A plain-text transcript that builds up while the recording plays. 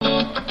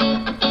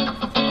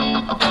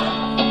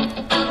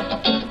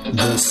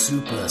The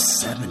Super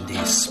 70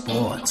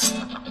 Sports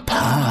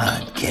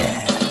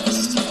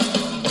Podcast.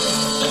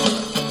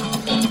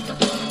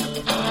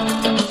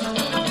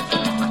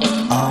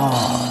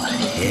 Oh,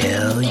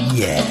 hell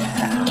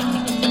yeah.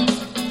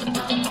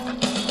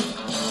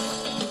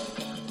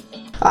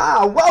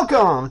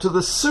 Welcome to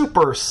the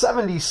Super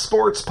 70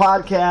 Sports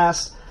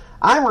Podcast.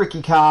 I'm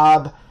Ricky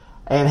Cobb,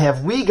 and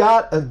have we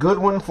got a good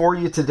one for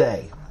you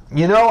today?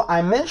 You know,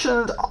 I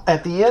mentioned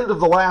at the end of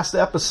the last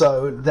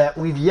episode that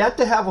we've yet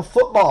to have a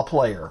football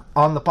player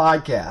on the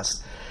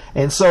podcast.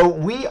 And so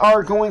we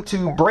are going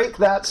to break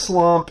that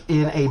slump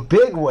in a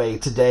big way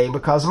today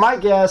because my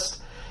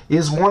guest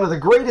is one of the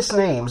greatest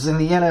names in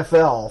the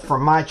NFL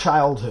from my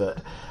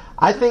childhood.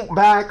 I think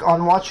back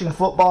on watching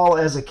football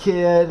as a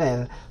kid,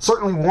 and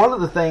certainly one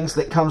of the things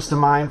that comes to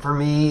mind for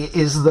me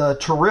is the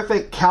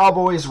terrific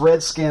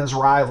Cowboys-Redskins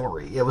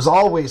rivalry. It was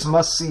always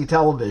must-see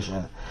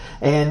television.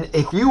 And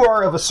if you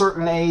are of a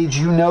certain age,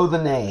 you know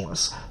the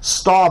names.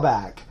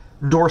 Staubach,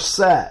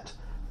 Dorsett,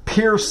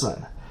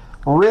 Pearson,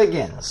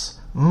 Riggins,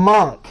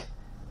 Monk,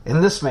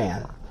 and this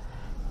man.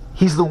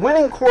 He's the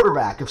winning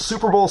quarterback of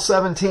Super Bowl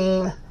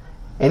 17,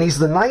 and he's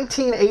the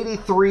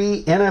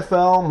 1983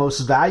 NFL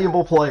Most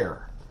Valuable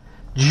Player.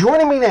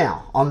 Joining me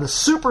now on the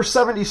Super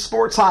 70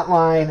 Sports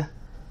Hotline,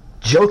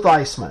 Joe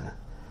Theismann.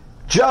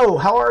 Joe,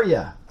 how are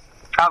you?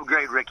 I'm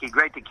great, Ricky.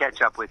 Great to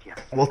catch up with you.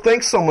 Well,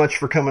 thanks so much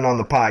for coming on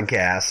the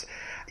podcast.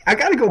 I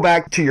got to go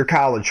back to your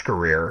college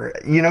career.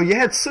 You know, you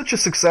had such a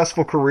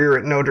successful career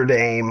at Notre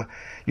Dame.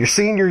 Your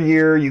senior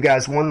year, you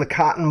guys won the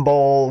Cotton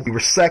Bowl. You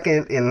were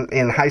second in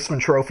Heisman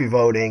Trophy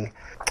voting.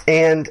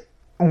 And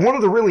one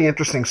of the really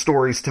interesting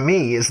stories to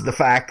me is the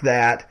fact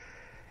that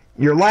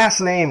your last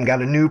name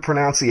got a new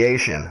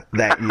pronunciation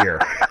that year.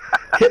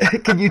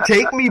 Can you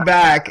take me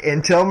back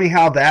and tell me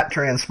how that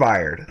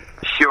transpired?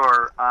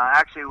 Sure.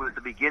 Actually, it was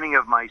the beginning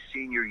of my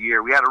senior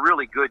year. We had a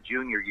really good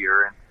junior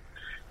year. And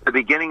the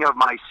beginning of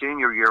my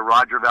senior year,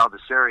 Roger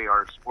Valdesari,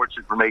 our sports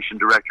information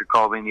director,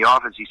 called me in the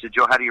office. He said,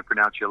 "Joe, how do you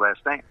pronounce your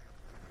last name?"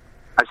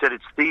 I said,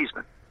 "It's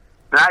Theismann."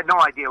 And I had no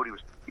idea what he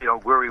was,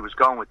 where he was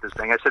going with this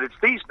thing. I said, "It's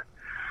Theismann."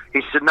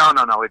 He said, No,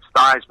 it's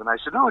Theismann." I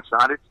said, "No, it's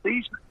not. It's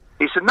Theismann."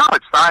 He said, "No,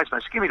 it's Theismann." I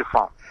said, "Give me the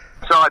phone."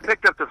 So I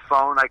picked up the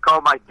phone. I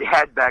called my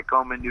dad back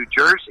home in New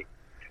Jersey.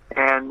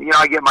 And,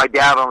 I get my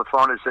dad on the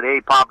phone and said, "Hey,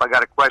 Pop, I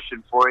got a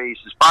question for you." He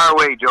says, "Fire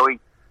away, Joey."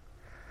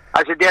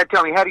 I said, "Dad,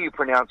 tell me, how do you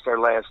pronounce our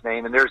last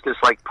name?" And there's this,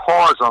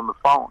 pause on the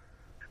phone.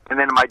 And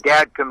then my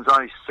dad comes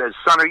on. He says,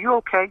 "Son, are you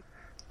okay?"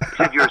 He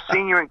said, "You're a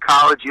senior in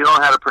college. You don't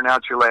know how to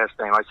pronounce your last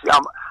name." I said,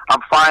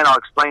 I'm fine. I'll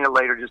explain it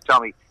later. Just tell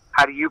me,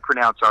 how do you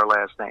pronounce our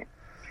last name?"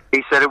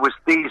 He said, "It was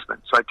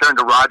Theismann." So I turned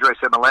to Roger. I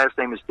said, "My last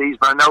name is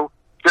Theismann." "No,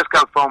 just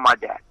got to phone my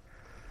dad."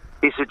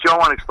 He said, "Joe, I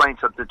want to explain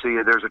something to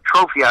you. There's a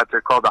trophy out there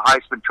called the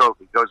Heisman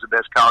Trophy. It goes to the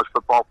best college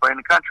football player in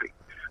the country.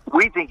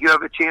 We think you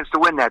have a chance to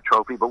win that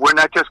trophy, but we're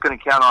not just going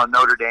to count on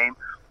Notre Dame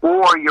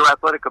or your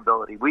athletic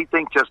ability. We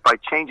think just by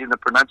changing the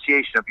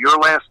pronunciation of your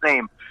last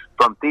name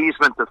from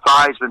Theismann to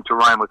Theismann to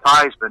rhyme with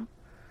Heisman,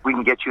 we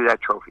can get you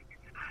that trophy."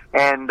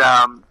 And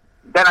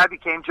then I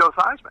became Joe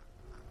Theismann.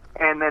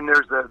 And then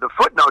there's the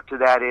footnote to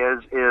that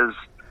is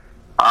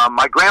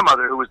my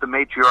grandmother, who was the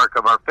matriarch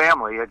of our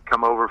family, had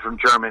come over from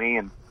Germany,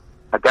 and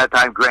at that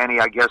time, Granny,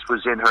 I guess,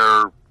 was in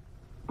her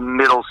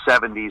middle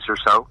 70s or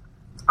so,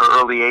 or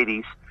early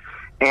 80s.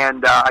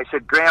 And I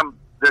said, "Graham,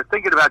 they're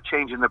thinking about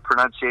changing the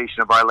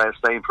pronunciation of our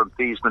last name from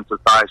Theismann to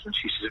Theismann."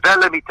 She says, "Well,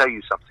 let me tell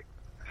you something."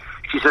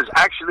 She says,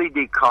 "Actually,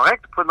 the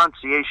correct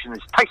pronunciation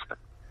is Theismann,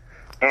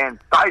 and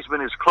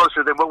Theismann is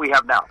closer than what we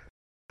have now."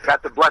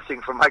 Got the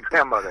blessing from my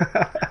grandmother.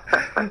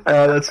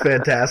 Oh, that's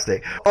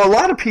fantastic. A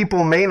lot of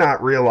people may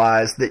not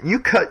realize that you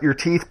cut your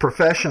teeth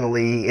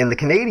professionally in the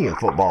Canadian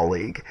Football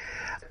League.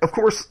 Of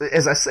course,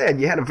 as I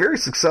said, you had a very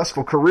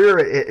successful career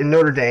in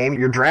Notre Dame.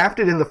 You're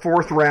drafted in the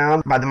 4th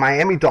round by the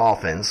Miami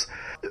Dolphins.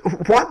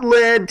 What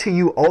led to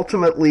you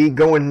ultimately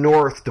going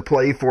north to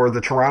play for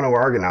the Toronto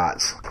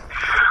Argonauts?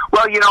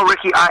 Well,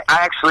 Ricky, I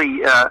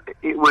actually,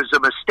 it was a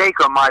mistake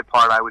on my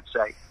part, I would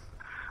say.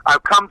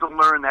 I've come to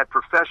learn that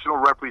professional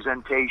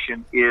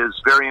representation is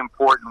very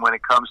important when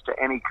it comes to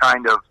any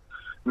kind of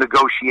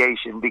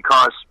negotiation,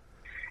 because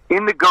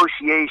in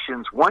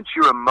negotiations, once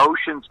your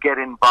emotions get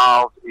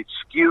involved, it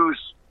skews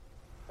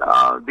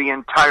the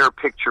entire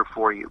picture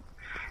for you.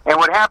 And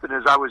what happened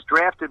is I was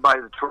drafted by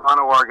the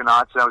Toronto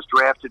Argonauts, and I was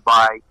drafted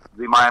by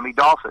the Miami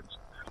Dolphins.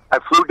 I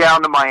flew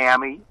down to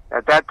Miami.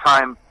 At that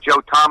time,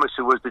 Joe Thomas,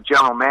 who was the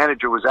general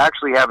manager, was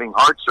actually having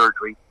heart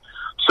surgery.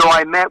 So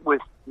I met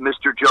with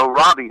Mr. Joe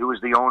Robbie, who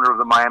was the owner of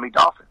the Miami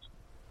Dolphins.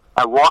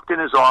 I walked in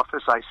his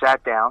office, I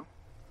sat down,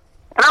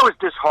 and I was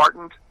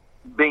disheartened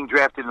being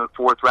drafted in the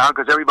 4th round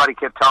because everybody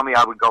kept telling me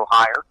I would go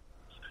higher.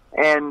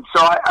 And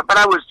so, I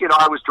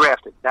was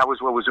drafted. That was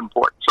what was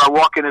important. So I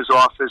walk in his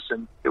office,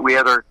 and we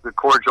had the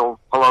cordial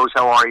hellos,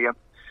 how are you?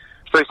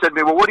 So he said to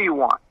me, "Well, what do you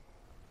want?"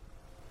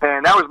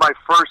 And that was my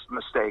first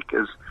mistake,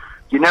 is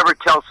you never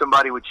tell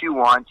somebody what you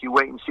want. You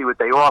wait and see what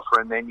they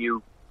offer, and then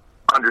you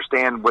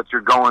understand what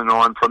you're going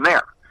on from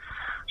there.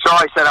 So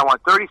I said I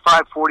want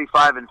 $35,000,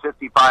 $45,000, and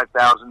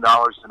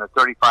 $55,000 and a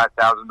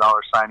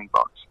 $35,000 signing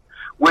bonus.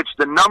 Which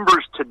the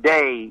numbers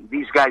today,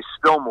 these guys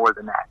spill more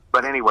than that.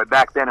 But anyway,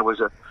 back then it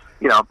was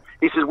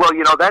he says, well,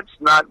 that's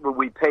not what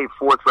we pay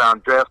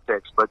fourth-round draft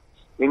picks, but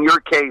in your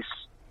case,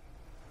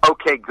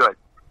 okay, good.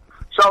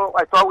 So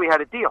I thought we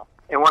had a deal.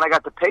 And when I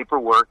got the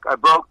paperwork, I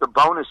broke the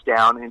bonus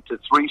down into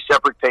 3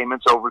 separate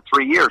payments over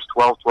 3 years,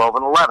 12, 12,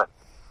 and 11,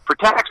 for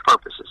tax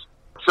purposes.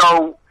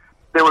 So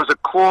there was a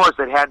clause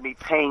that had me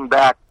paying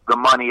back the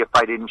money if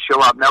I didn't show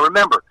up. Now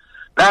remember,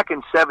 back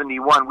in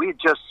 71, we had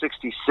just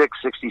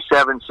 66,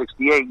 67,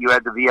 68, you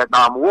had the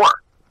Vietnam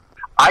War.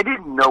 I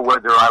didn't know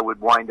whether I would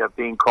wind up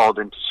being called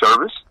into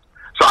service.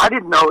 So I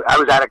didn't know. I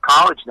was out of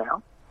college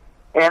now.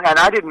 And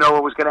I didn't know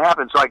what was going to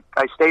happen. So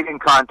I stayed in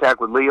contact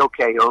with Leo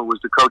Cahill, who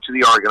was the coach of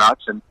the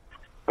Argonauts. And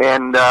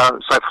so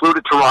I flew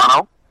to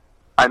Toronto.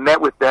 I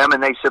met with them,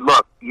 and they said,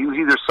 look, you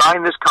either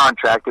sign this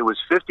contract. It was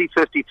 50,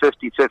 50,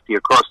 50, 50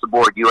 across the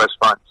board, U.S.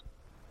 funds,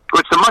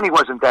 which the money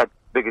wasn't that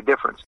big a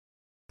difference.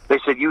 They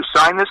said, you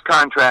sign this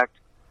contract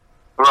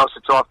or else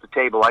it's off the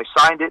table. I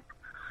signed it,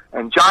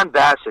 and John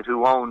Bassett,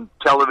 who owned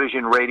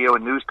television, radio,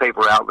 and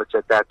newspaper outlets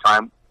at that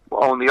time,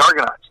 owned the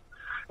Argonauts.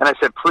 And I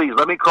said, please,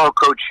 let me call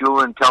Coach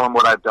Shula and tell him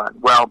what I've done.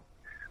 Well,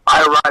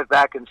 I arrived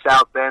back in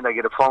South Bend. I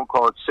get a phone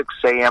call at 6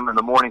 a.m. in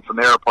the morning from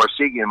Ara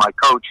Parseghian, my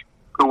coach,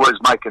 who was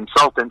my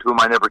consultant, whom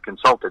I never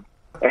consulted.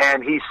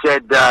 And he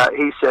said,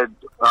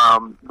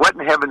 what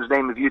in heaven's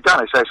name have you done?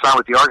 I said, I signed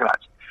with the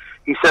Argonauts.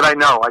 He said, I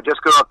know. I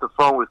just got off the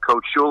phone with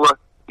Coach Shula.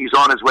 He's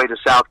on his way to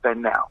South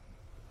Bend now.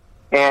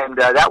 And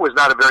that was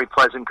not a very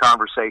pleasant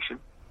conversation.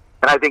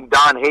 And I think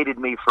Don hated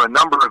me for a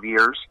number of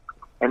years.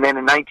 And then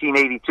in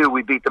 1982,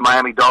 we beat the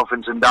Miami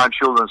Dolphins and Don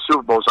Shula in the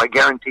Super Bowl, so I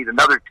guaranteed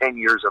another 10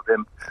 years of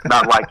him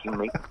not liking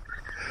me.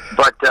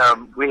 But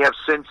we have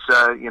since,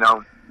 I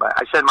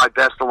send my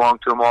best along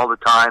to him all the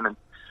time. And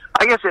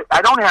I guess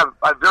I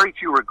have very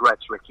few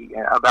regrets, Ricky,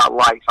 about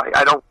life.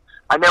 I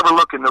never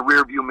look in the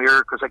rearview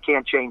mirror because I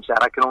can't change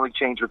that. I can only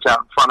change what's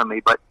out in front of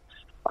me. But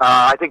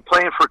I think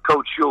playing for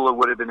Coach Shula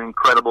would have been an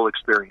incredible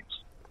experience.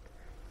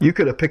 You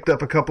could have picked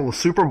up a couple of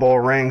Super Bowl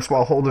rings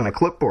while holding a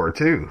clipboard,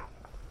 too.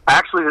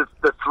 Actually,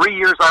 the 3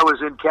 years I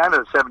was in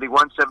Canada,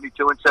 71,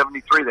 72, and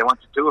 73, they went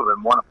to 2 of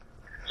them.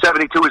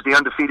 72 was the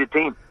undefeated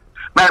team.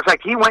 Matter of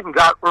fact, he went and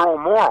got Earl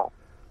Morrall,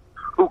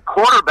 who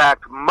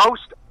quarterbacked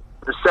most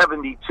of the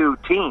 72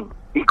 team.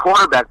 He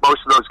quarterbacked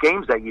most of those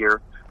games that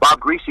year. Bob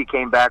Greasy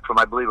came back from,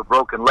 I believe, a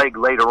broken leg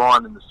later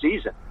on in the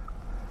season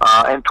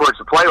and towards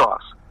the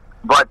playoffs.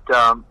 But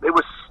it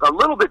was a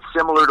little bit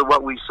similar to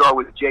what we saw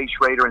with Jay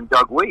Schrader and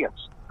Doug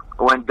Williams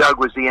when Doug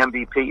was the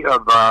MVP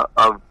of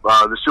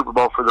the Super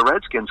Bowl for the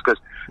Redskins, because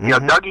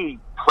Dougie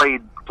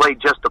played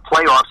just the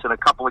playoffs in a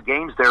couple of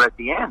games there at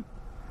the end,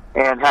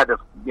 and had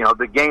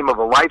the game of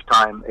a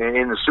lifetime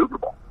in the Super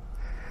Bowl.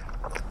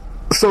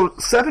 So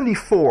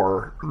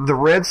 74, the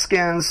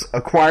Redskins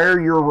acquire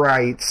your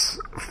rights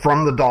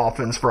from the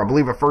Dolphins for, I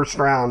believe, a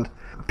first-round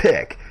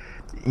pick.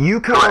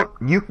 You come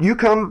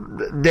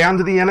down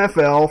to the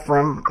NFL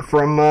from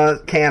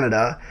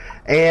Canada,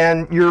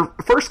 and your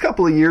first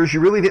couple of years you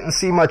really didn't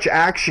see much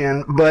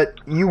action, but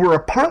you were a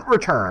punt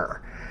returner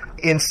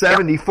in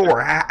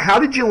 74. How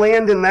did you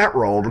land in that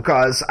role?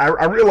 Because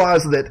I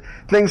realized that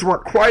things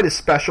weren't quite as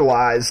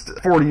specialized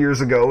 40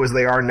 years ago as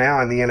they are now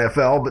in the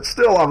NFL, but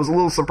still I was a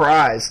little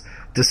surprised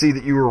to see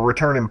that you were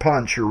returning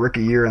punts your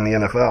rookie year in the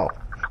NFL.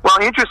 Well,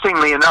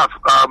 interestingly enough,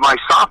 my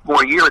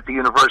sophomore year at the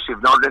University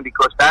of Notre Dame,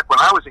 because back when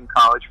I was in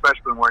college,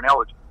 freshmen weren't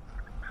eligible.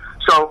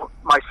 So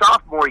my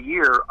sophomore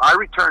year, I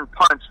returned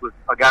punts with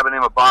a guy by the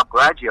name of Bob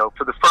Graggio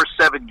for the first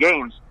 7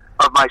 games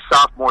of my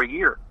sophomore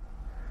year.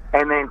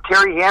 And then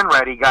Terry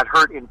Hanratty got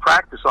hurt in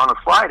practice on a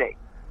Friday.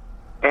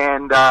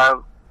 And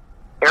Era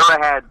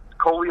had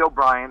Coley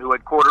O'Brien, who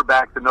had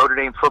quarterbacked the Notre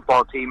Dame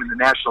football team in the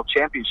national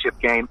championship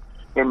game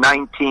in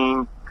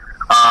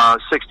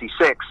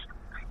 1966.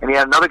 And he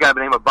had another guy by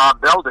the name of Bob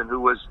Belden,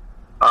 who was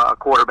a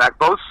quarterback,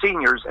 both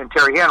seniors, and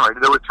Terry Hanratty.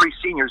 There were 3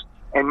 seniors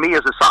and me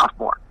as a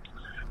sophomore.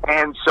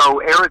 And so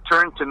Era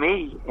turned to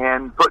me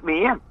and put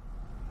me in.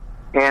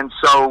 And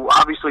so,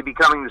 obviously,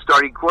 becoming the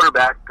starting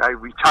quarterback, I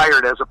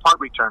retired as a punt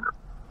returner.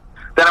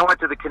 Then I went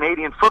to the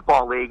Canadian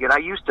Football League, and I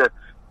used to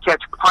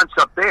catch punts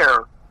up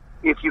there.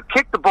 If you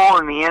kick the ball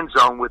in the end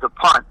zone with a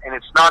punt and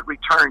it's not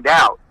returned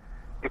out,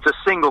 it's a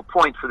single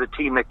point for the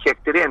team that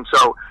kicked it in.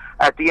 So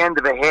at the end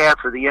of a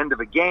half or the end of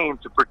a game,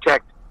 to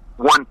protect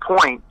 1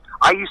 point,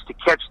 I used to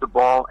catch the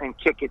ball and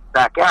kick it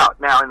back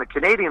out. Now, in the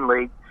Canadian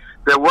League,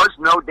 there was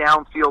no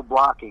downfield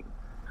blocking,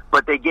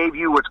 but they gave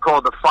you what's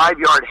called the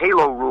 5-yard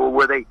halo rule,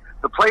 where the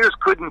players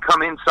couldn't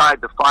come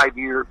inside the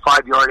 5-yard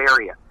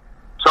area.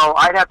 So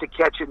I'd have to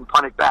catch it and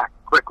punt it back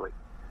quickly.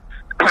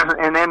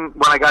 And then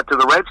when I got to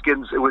the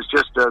Redskins, it was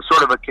just a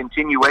sort of a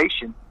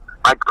continuation.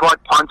 I'd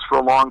caught punts for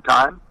a long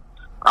time.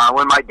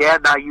 When my dad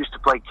and I used to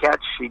play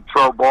catch, he'd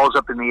throw balls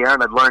up in the air,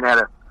 and I'd learn how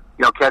to,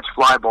 catch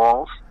fly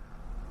balls.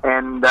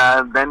 And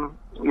then,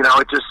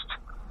 it just,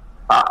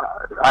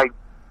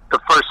 the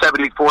first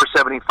 74,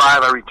 75,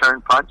 I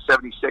returned punts.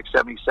 76,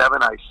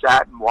 77, I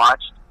sat and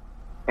watched.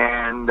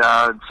 And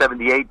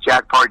 78,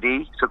 Jack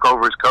Pardee took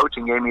over as coach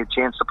and gave me a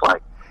chance to play.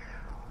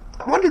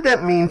 What did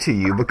that mean to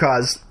you?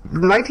 Because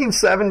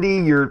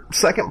 1970, you're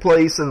second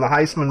place in the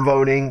Heisman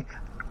voting.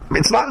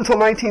 It's not until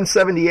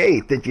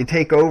 1978 that you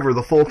take over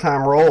the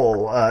full-time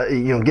role,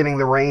 getting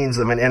the reins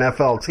of an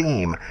NFL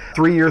team.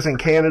 3 years in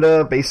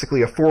Canada,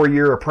 basically a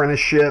 4-year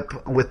apprenticeship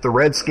with the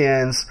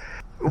Redskins.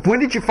 When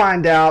did you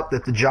find out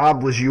that the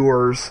job was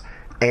yours,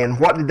 and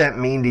what did that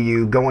mean to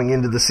you going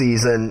into the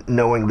season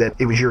knowing that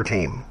it was your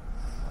team?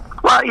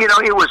 Well,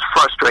 it was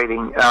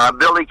frustrating.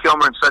 Billy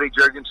Kilmer and Sonny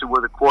Jurgensen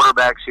were the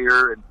quarterbacks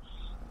here, and,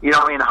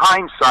 in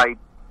hindsight,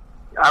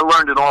 I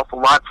learned an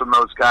awful lot from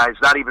those guys,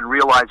 not even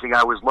realizing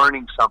I was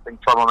learning something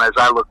from them as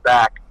I look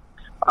back.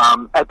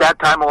 At that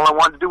time, all I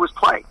wanted to do was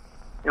play.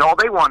 All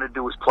they wanted to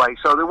do was play,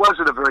 so there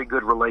wasn't a very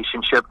good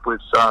relationship with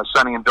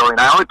Sonny and Billy. And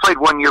I only played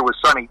 1 year with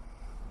Sonny,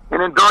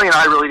 and then Billy and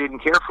I really didn't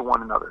care for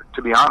one another,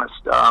 to be honest.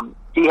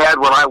 He had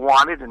what I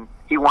wanted, and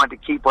he wanted to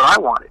keep what I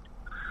wanted.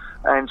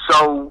 And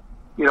so,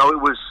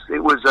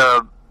 it was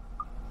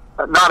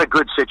not a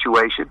good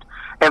situation.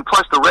 And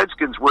plus, the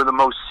Redskins were the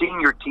most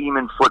senior team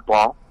in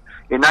football.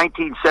 In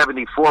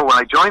 1974, when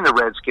I joined the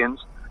Redskins,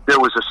 there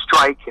was a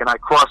strike, and I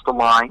crossed the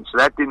line, so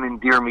that didn't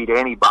endear me to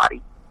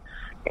anybody.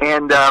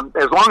 And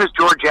as long as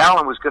George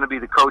Allen was going to be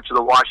the coach of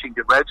the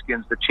Washington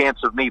Redskins, the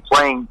chance of me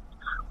playing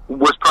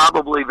was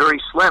probably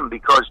very slim,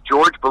 because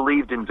George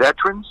believed in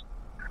veterans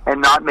and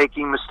not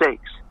making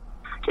mistakes.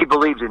 He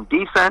believed in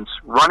defense,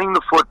 running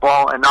the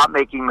football, and not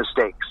making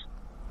mistakes.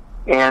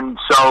 And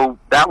so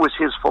that was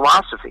his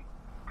philosophy.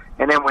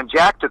 And then when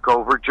Jack took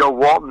over, Joe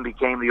Walton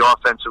became the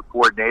offensive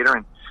coordinator,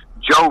 and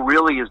Joe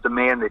really is the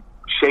man that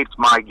shaped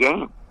my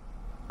game.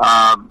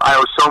 I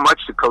owe so much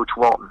to Coach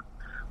Walton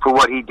for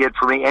what he did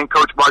for me, and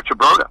Coach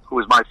Marchibroda, who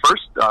was my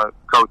first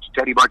coach,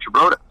 Teddy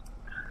Marchibroda.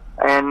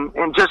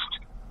 And just,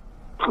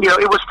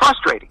 it was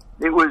frustrating.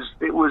 It was,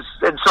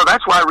 and so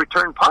that's why I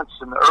returned punts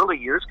in the early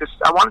years, because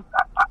I wanted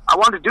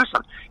to do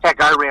something.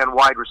 Heck, I ran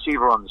wide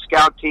receiver on the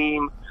scout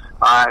team.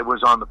 I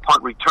was on the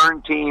punt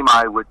return team.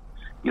 I would,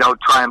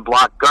 try and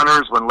block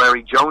gunners when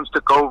Larry Jones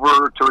took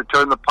over to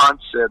return the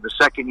punts the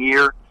second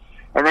year.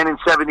 And then in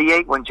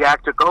 78, when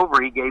Jack took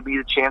over, he gave me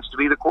the chance to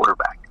be the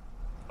quarterback.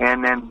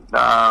 And then, so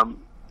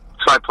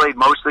I played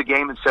most of the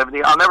game in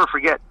 78. I'll never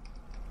forget,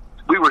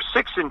 we were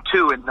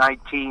 6-2 in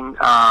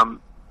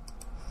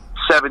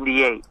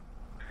 1978.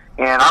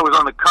 And I was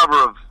on the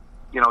cover of,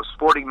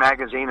 Sporting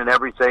Magazine and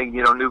everything,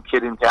 new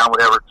kid in town,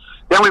 whatever.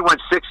 Then we went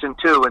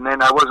 6-2, and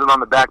then I wasn't on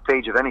the back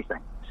page of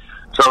anything.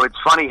 So it's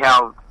funny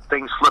how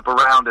things flip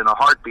around in a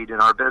heartbeat in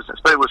our business.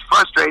 But it was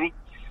frustrating.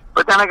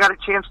 But then I got a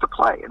chance to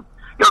play. And,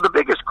 the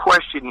biggest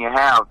question you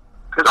have,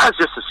 because I was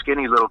just a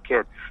skinny little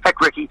kid. Heck,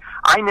 Ricky,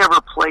 I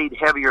never played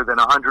heavier than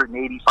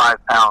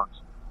 185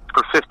 pounds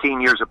for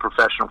 15 years of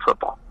professional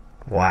football.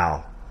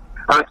 Wow.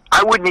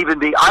 I wouldn't even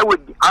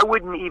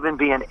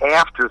be an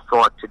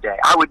afterthought today.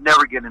 I would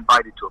never get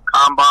invited to a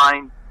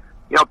combine.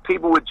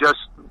 People would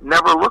just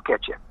never look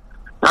at you.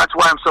 That's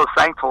why I'm so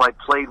thankful I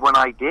played when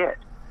I did,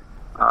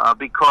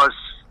 because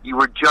you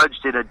were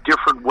judged in a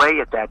different way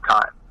at that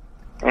time.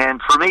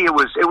 And for me, it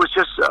was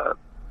just a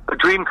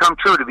dream come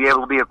true to be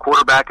able to be a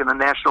quarterback in the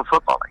National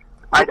Football League.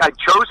 I'd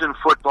chosen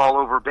football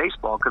over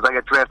baseball because I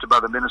got drafted by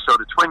the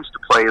Minnesota Twins to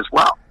play as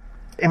well.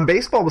 And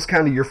baseball was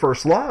kind of your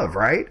first love,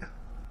 right?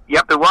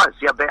 Yep, it was.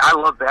 Yeah, I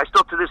love that. I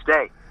still, to this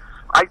day,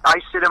 I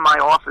sit in my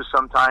office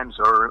sometimes,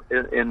 or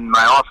in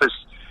my office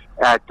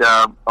at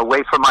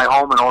away from my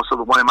home, and also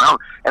the one in my home,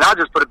 and I'll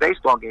just put a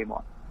baseball game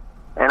on,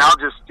 and I'll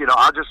just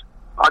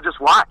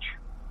watch.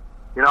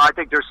 I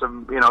think there's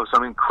some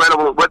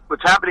incredible.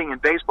 What's happening in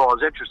baseball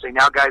is interesting.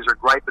 Now guys are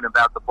griping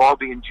about the ball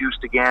being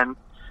juiced again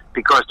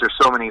because there's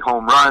so many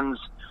home runs.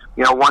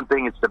 One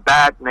thing it's the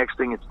bat, next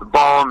thing it's the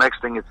ball,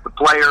 next thing it's the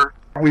player.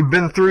 We've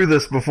been through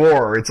this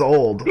before. It's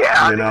old.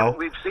 Yeah,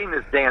 we've seen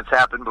this dance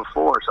happen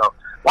before. So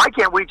why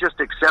can't we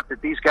just accept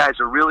that these guys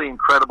are really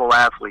incredible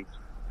athletes?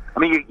 I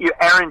mean,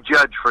 Aaron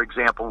Judge, for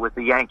example, with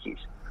the Yankees,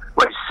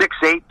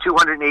 6'8",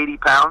 280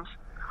 pounds.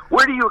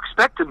 Where do you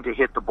expect him to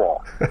hit the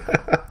ball?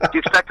 Do you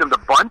expect him to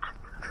bunt?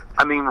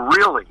 I mean,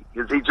 really?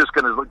 Is he just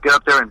going to get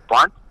up there and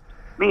bunt?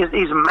 I mean,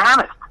 he's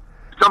mammoth.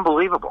 It's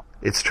unbelievable.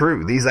 It's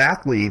true. These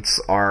athletes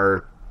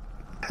are...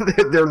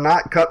 they're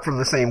not cut from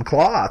the same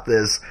cloth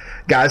as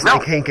guys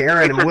like Hank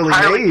Aaron and Willie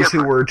Mays, different.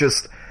 Who were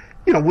just...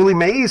 Willie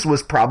Mays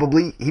was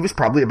probably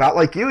about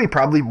like you. He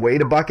probably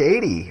weighed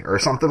 $180 or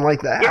something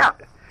like that. Yeah.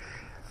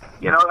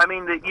 I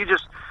mean,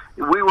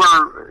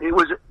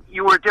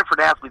 you were a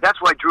different athlete.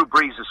 That's why Drew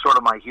Brees is sort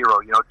of my hero.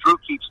 Drew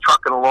keeps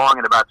trucking along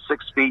at about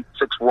 6 feet,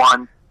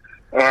 6'1",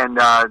 and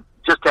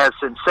just has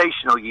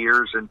sensational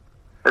years and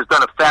has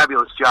done a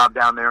fabulous job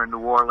down there in New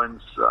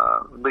Orleans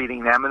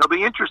leading them. And it'll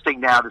be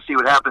interesting now to see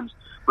what happens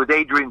with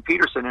Adrian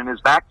Peterson in his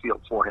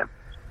backfield for him.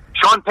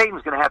 Sean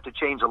Payton's going to have to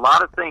change a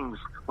lot of things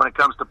when it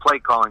comes to play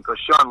calling, because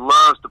Sean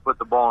loves to put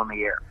the ball in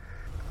the air.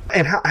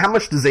 And how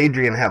much does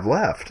Adrian have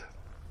left?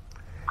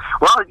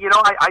 Well,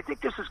 I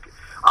think this is...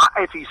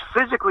 if he's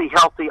physically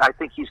healthy, I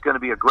think he's going to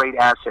be a great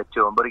asset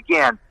to him. But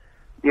again,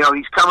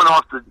 he's coming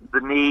off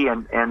the knee,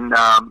 and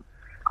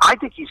I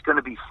think he's going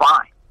to be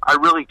fine. I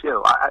really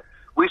do.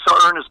 We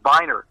saw Ernest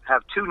Biner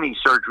have 2 knee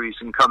surgeries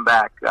and come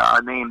back,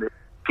 a name that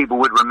people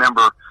would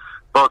remember,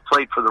 both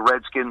played for the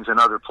Redskins and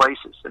other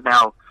places, and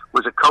now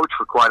was a coach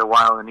for quite a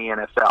while in the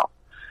NFL.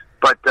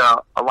 But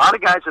a lot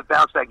of guys have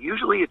bounced back.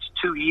 Usually it's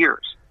 2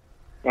 years.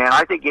 And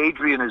I think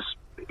Adrian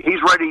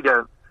he's ready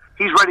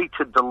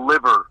to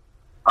deliver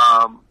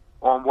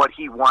on what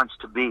he wants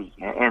to be,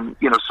 and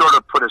sort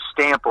of put a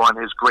stamp on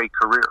his great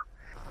career.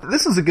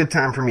 This is a good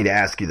time for me to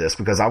ask you this,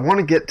 because I want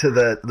to get to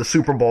the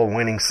Super Bowl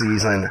winning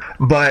season,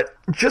 but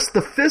just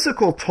the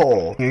physical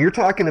toll. You're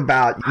talking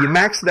about you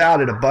maxed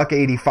out at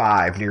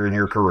 $185 during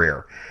your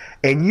career,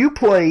 and you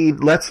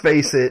played, let's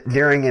face it,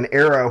 during an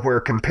era where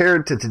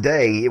compared to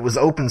today, it was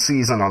open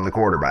season on the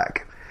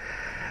quarterback.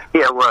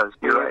 Yeah, it was.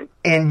 You're right.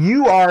 And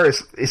you are,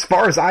 as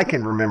far as I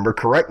can remember,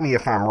 correct me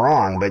if I'm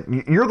wrong, but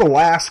you're the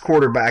last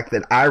quarterback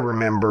that I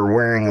remember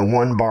wearing a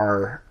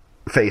 1-bar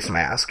face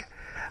mask.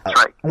 That's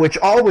right. Which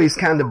always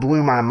kind of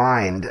blew my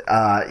mind,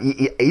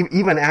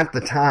 even at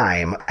the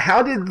time.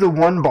 How did the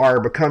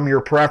 1-bar become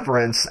your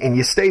preference, and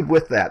you stayed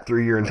with that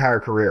through your entire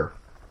career?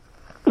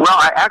 Well,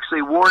 I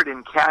actually wore it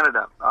in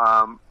Canada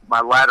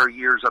my latter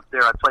years up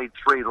there. I played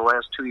 3 the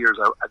last 2 years.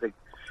 I think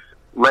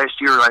last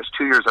 2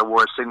 years I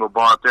wore a single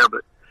bar up there,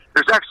 but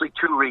there's actually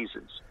 2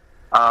 reasons.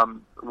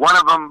 One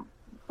of them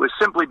was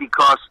simply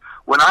because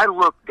when I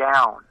looked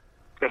down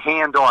to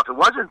hand off, it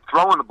wasn't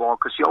throwing the ball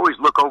because you always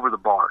look over the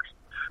bars,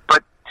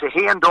 but to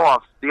hand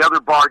off, the other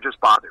bar just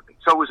bothered me.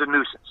 So it was a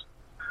nuisance.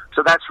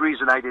 So that's the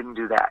reason I didn't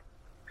do that.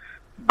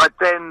 But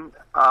then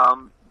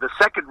the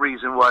second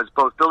reason was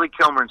both Billy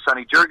Kilmer and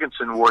Sonny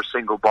Jurgensen wore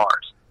single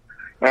bars.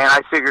 And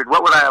I figured,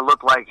 what would I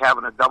look like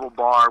having a double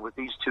bar with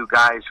these 2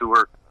 guys who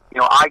were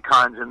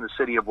icons in the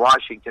city of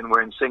Washington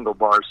wearing single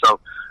bars. So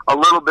a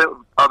little bit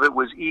of it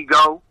was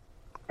ego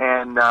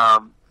and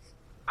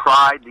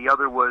pride. The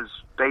other was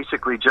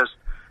basically just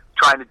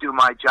trying to do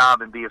my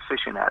job and be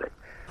efficient at it.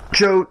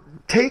 Joe,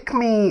 take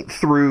me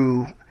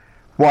through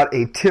what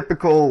a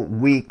typical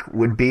week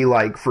would be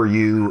like for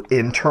you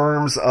in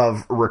terms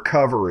of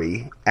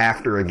recovery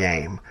after a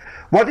game.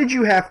 What did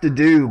you have to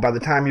do by the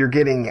time you're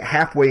getting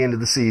halfway into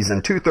the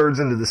season, 2/3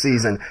 into the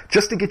season,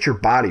 just to get your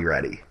body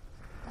ready?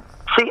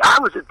 See, I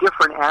was a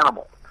different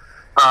animal,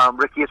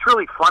 Ricky. It's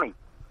really funny.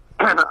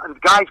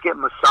 Guys get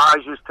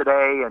massages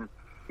today, and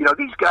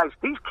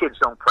these kids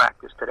don't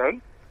practice today.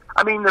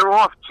 I mean, they're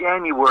off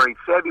January,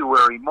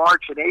 February,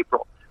 March, and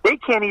April. They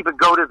can't even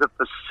go to the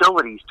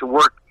facilities to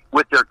work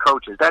with their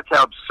coaches. That's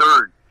how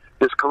absurd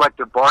this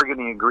collective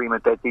bargaining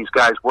agreement that these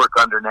guys work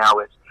under now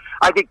is.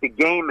 I think the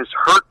game is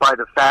hurt by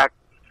the fact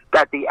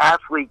that the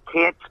athlete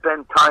can't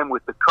spend time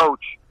with the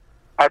coach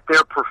at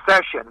their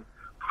profession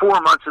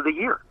 4 months of the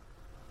year.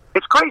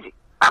 It's crazy,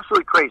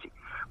 absolutely crazy.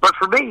 But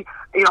for me,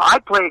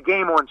 I'd play a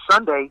game on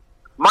Sunday.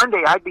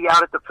 Monday, I'd be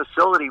out at the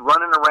facility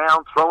running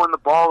around, throwing the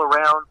ball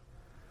around,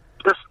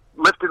 just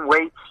lifting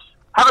weights,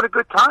 having a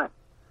good time.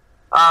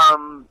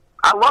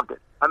 I loved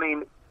it. I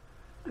mean,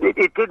 there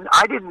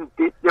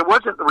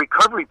wasn't the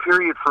recovery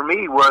period for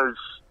me was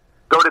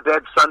go to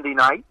bed Sunday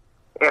night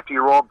after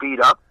you're all beat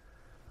up.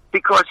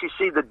 Because you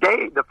see,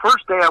 the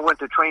first day I went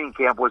to training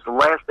camp was the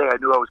last day I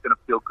knew I was going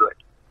to feel good.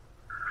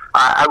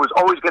 I was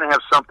always going to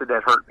have something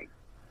that hurt me.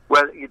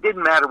 It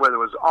didn't matter whether it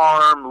was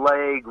arm,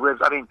 leg,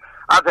 ribs. I mean,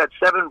 I've had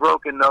 7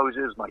 broken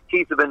noses. My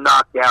teeth have been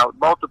knocked out,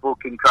 multiple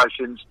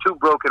concussions, 2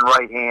 broken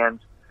right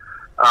hands,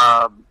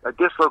 a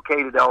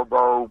dislocated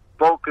elbow,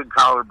 broken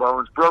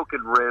collarbones,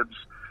 broken ribs,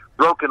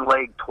 broken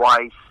leg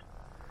twice,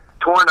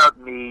 torn up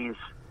knees,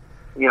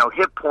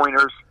 hip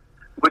pointers,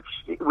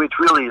 which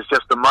really is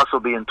just the muscle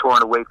being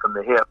torn away from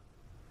the hip.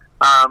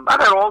 I've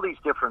had all these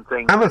different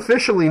things. I'm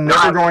officially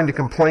never going to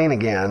complain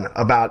again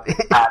about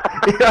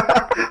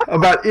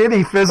about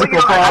any physical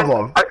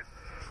problem.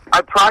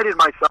 I prided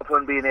myself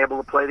on being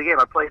able to play the game.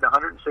 I played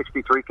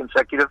 163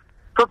 consecutive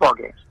football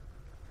games.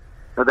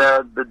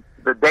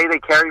 The day they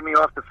carried me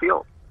off the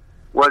field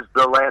was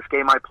the last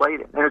game I played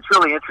in. And it's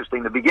really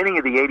interesting. The beginning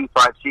of the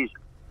 85 season,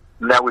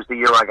 and that was the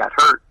year I got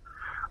hurt,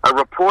 a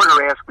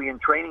reporter asked me in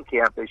training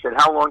camp, they said,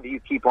 how long do you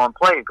keep on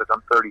playing? Because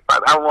I'm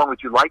 35. How long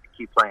would you like to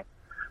keep playing?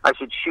 I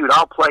said, shoot,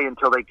 I'll play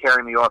until they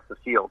carry me off the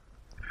field.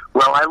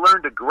 Well, I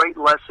learned a great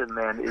lesson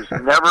then is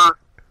never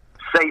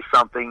say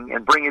something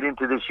and bring it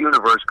into this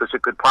universe because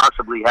it could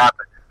possibly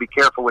happen. Be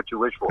careful what you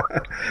wish for.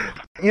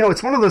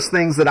 It's one of those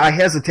things that I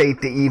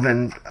hesitate to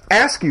even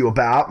ask you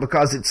about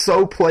because it's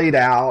so played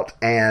out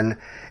and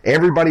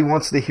everybody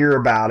wants to hear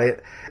about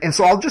it. And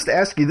so I'll just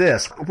ask you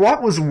this.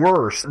 What was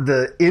worse,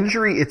 the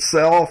injury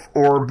itself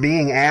or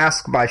being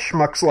asked by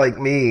schmucks like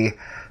me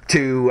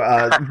to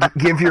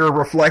give your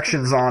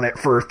reflections on it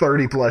for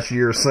 30-plus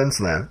years since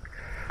then?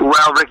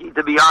 Well, Ricky,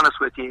 to be honest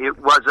with you, it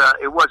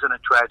wasn't a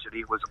tragedy.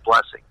 It was a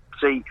blessing.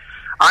 See,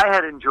 I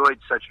had enjoyed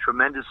such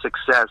tremendous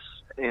success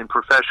in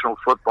professional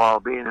football,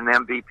 being an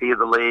MVP of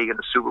the league and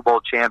a Super Bowl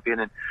champion.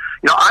 And,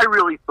 I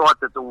really thought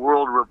that the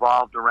world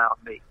revolved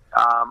around me.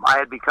 I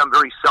had become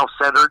very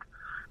self-centered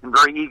and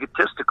very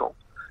egotistical.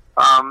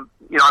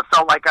 I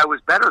felt like I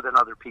was better than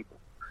other people.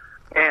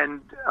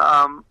 And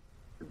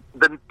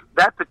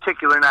that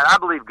particular night, I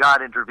believe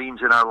God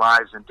intervenes in our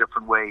lives in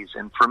different ways.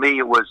 And for me,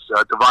 it was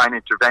divine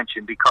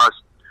intervention, because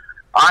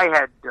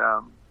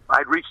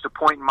I'd reached a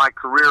point in my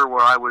career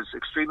where I was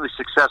extremely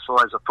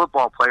successful as a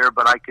football player,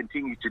 but I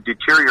continued to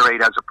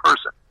deteriorate as a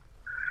person.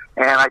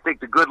 And I think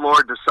the good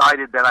Lord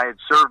decided that I had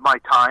served my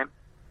time,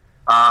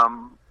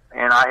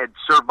 and I had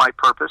served my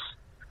purpose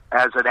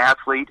as an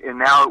athlete, and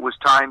now it was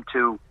time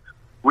to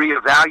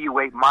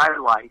reevaluate my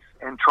life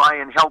and try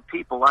and help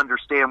people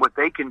understand what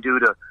they can do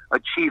to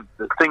achieve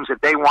the things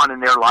that they want in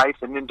their life,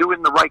 and then do it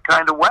in the right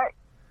kind of way.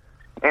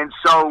 And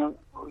so,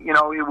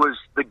 it was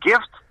the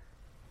gift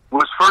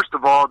was, first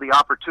of all, the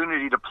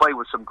opportunity to play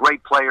with some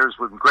great players,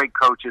 with great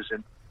coaches,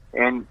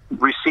 and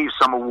receive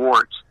some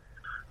awards.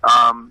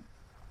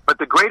 But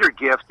the greater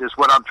gift is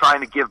what I'm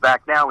trying to give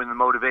back now in the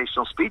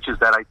motivational speeches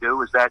that I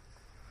do, is that,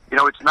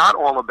 it's not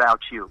all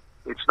about you.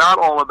 It's not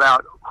all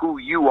about who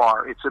you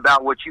are. It's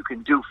about what you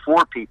can do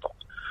for people.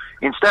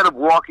 Instead of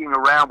walking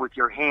around with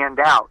your hand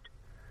out,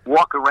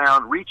 walk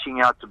around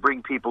reaching out to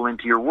bring people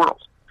into your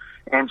world.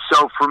 And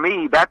so for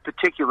me, that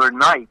particular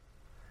night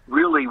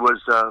really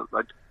was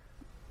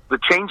the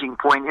changing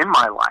point in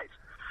my life.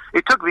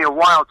 It took me a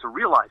while to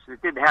realize it.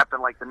 It didn't happen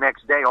like the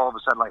next day, all of a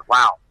sudden, like,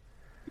 wow,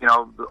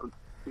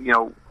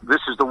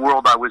 this is the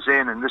world I was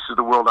in, and this is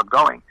the world I'm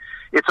going.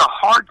 It's a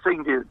hard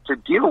thing to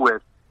deal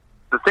with,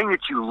 the thing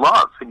that you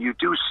love and you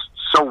do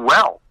so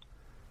well.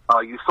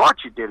 You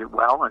thought you did it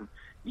well, and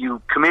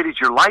you committed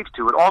your life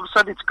to it. All of a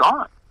sudden, it's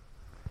gone.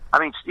 I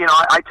mean,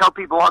 I tell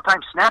people all the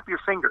time, snap your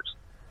fingers.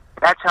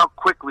 That's how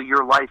quickly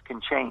your life can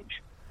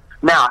change.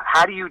 Now,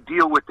 how do you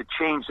deal with the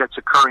change that's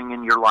occurring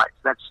in your life?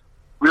 That's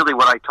really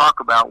what I talk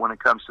about when it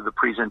comes to the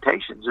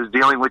presentations, is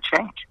dealing with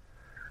change.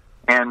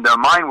 And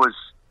mine was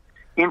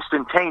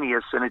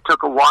instantaneous, and it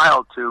took a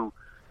while to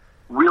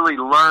really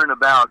learn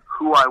about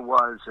who I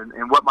was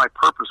and what my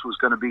purpose was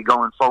going to be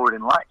going forward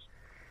in life.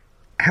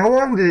 How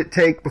long did it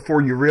take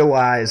before you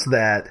realized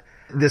that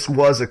this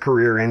was a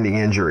career-ending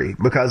injury?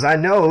 Because I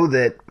know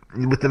that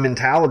with the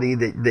mentality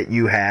that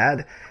you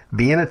had,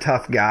 being a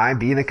tough guy,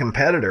 being a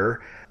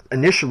competitor,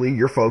 initially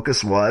your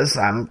focus was,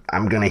 I'm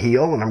going to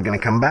heal and I'm going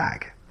to come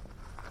back.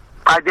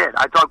 I did.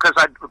 I thought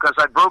because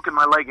I'd broken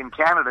my leg in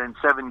Canada in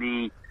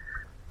 '72,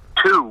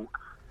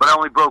 but I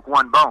only broke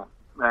one bone.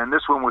 And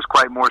this one was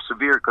quite more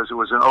severe because it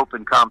was an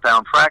open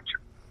compound fracture.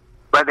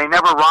 But they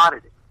never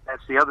rotted it.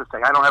 That's the other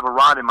thing. I don't have a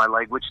rod in my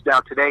leg, which now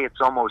today it's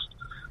almost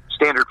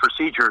standard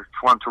procedure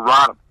for them to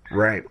rot them.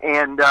 Right.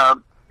 And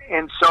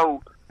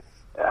so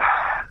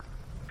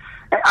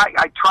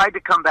I tried to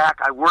come back.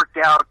 I worked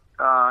out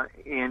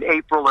in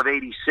April of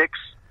 '86,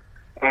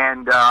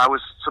 and I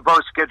was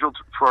scheduled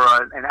for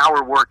an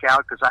hour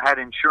workout because I had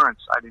insurance.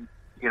 I didn't,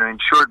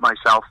 insured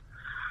myself.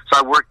 So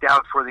I worked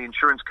out for the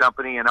insurance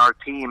company and our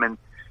team, and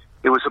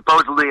it was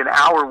supposedly an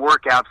hour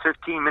workout.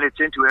 15 minutes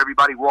into it,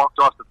 everybody walked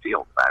off the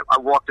field. I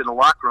walked in the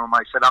locker room.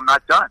 I said, I'm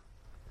not done.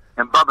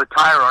 And Bubba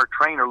Tyre, our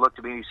trainer, looked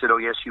at me and he said, oh,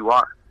 yes, you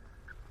are.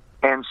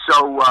 And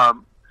so,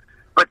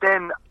 but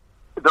then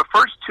the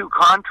first two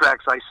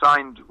contracts I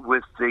signed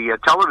with the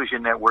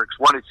television networks,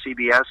 one at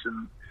CBS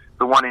and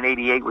the one in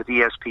 '88 with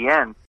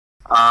ESPN,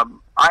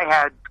 I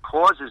had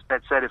clauses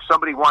that said if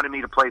somebody wanted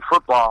me to play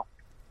football,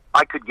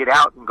 I could get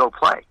out and go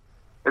play.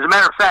 As a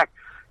matter of fact,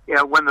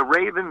 when the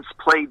Ravens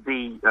played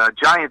the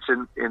Giants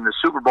in the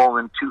Super Bowl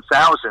in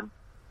 2000,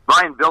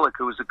 Brian Billick,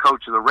 who was the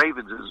coach of the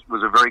Ravens,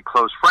 was a very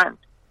close friend.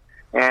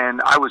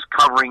 And I was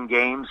covering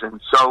games,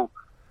 and so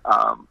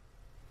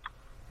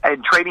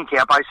in training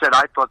camp, I said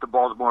I thought the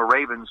Baltimore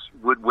Ravens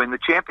would win the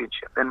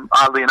championship. And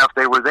oddly enough,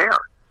 they were there.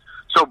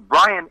 So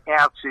Brian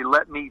actually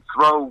let me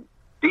throw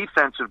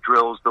defensive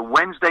drills the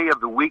Wednesday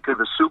of the week of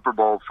the Super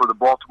Bowl for the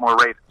Baltimore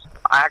Ravens.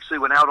 I actually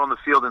went out on the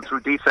field and threw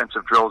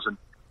defensive drills, and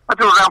I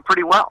threw around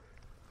pretty well.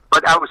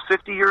 But I was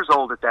 50 years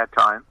old at that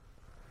time,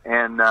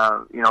 and,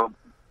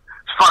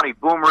 it's funny,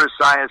 Boomer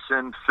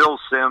Esiason, Phil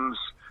Simms,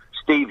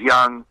 Steve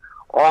Young,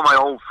 all my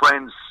old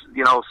friends,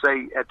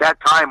 say at that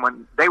time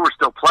when they were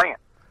still playing,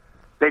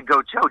 they'd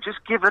go, Joe, just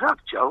give it up,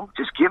 Joe.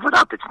 Just give it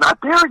up. It's not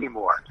there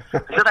anymore. I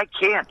said, I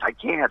can't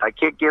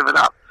give it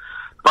up.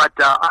 But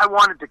I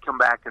wanted to come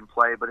back and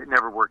play, but it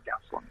never worked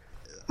out for me.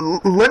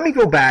 Let me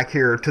go back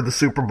here to the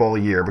Super Bowl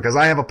year, because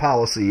I have a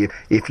policy.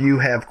 If you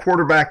have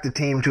quarterbacked the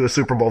team to a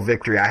Super Bowl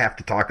victory, I have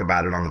to talk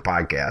about it on the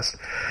podcast.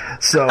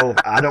 So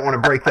I don't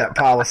want to break that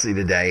policy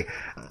today.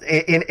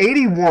 In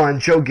 '81,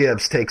 Joe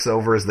Gibbs takes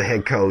over as the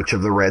head coach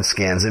of the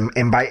Redskins.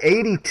 And by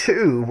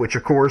 '82, which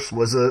of course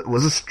was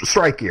a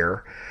strike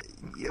year,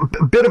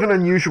 a bit of an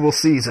unusual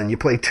season. You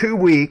play 2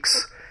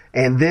 weeks,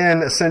 and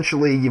then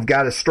essentially you've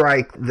got a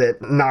strike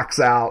that knocks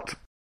out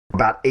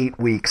about 8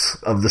 weeks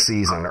of the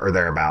season or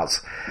thereabouts.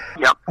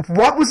 Yep.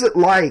 What was it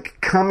like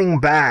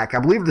coming back? I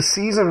believe the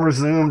season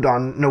resumed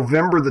on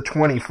November the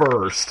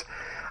 21st.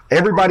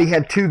 Everybody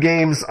had 2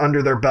 games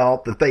under their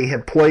belt that they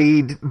had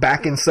played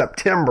back in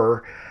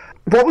September.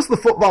 What was the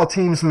football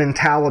team's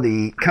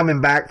mentality coming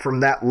back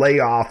from that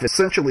layoff,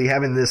 essentially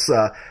having this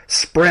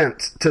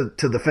sprint to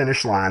the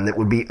finish line that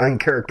would be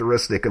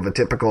uncharacteristic of a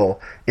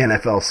typical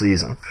NFL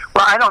season?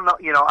 Well, I don't know.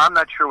 I'm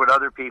not sure what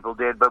other people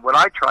did, but what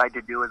I tried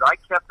to do is I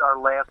kept our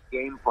last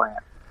game plan.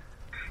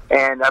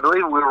 And I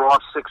believe we were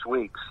off 6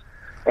 weeks.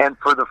 And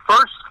for the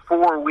first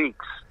 4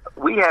 weeks,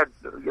 we had,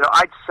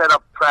 I'd set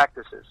up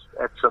practices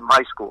at some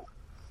high school.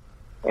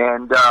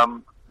 And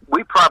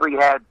we probably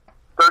had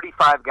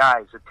 35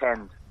 guys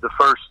attend the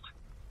first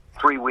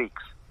 3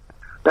 weeks.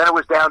 Then it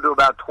was down to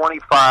about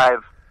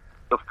 25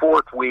 the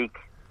fourth week.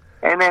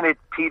 And then it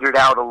petered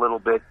out a little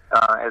bit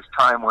as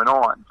time went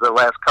on, the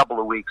last couple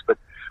of weeks. But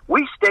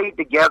we stayed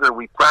together.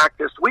 We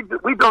practiced. We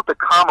built a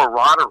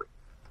camaraderie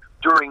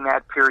during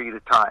that period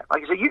of time.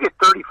 Like I said, you get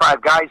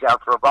 35 guys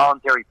out for a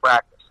voluntary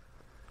practice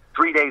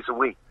 3 days a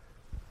week.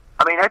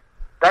 I mean,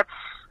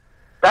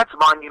 that's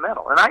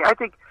monumental. And I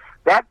think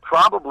that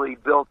probably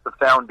built the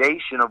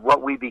foundation of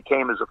what we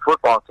became as a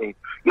football team.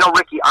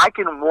 Ricky, I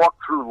can walk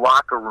through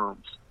locker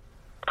rooms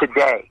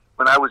today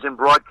when I was in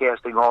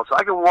broadcasting also.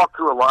 I can walk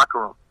through a locker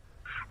room,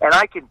 and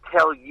I can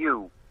tell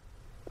you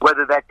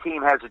whether that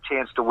team has a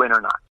chance to win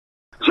or not,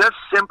 just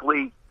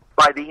simply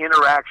by the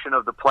interaction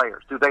of the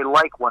players. Do they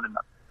like one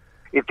another?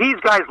 If these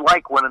guys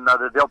like one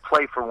another, they'll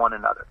play for one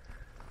another.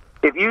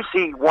 If you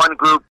see one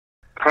group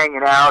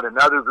hanging out,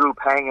 another group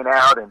hanging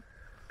out, and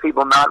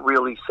people not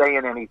really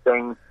saying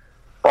anything,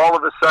 all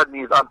of a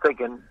sudden I'm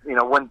thinking,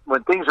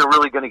 when things are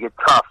really going to get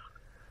tough,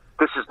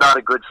 this is not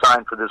a good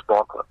sign for this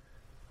ball club.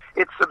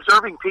 It's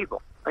observing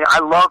people. I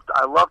love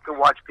to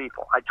watch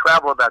people. I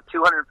travel about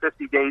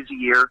 250 days a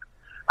year.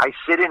 I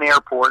sit in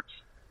airports,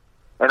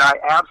 and I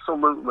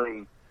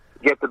absolutely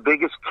get the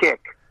biggest kick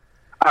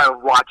out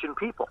of watching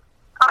people.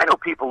 I know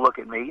people look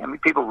at me. I mean,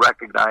 people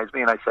recognize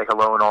me, and I say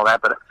hello and all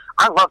that, but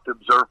I love to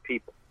observe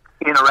people.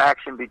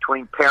 Interaction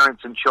between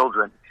parents and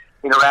children.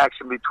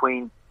 Interaction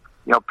between,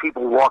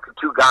 people walking,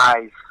 two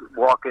guys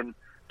walking,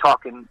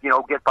 talking,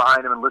 get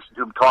behind them and listen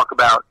to them talk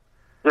about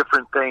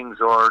different things,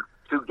 or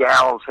two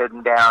gals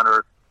heading down,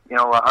 or,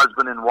 a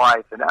husband and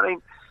wife, and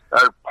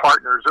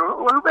partners,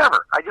 or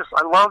whomever.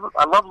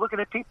 I love looking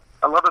at people.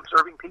 I love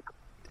observing people.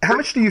 How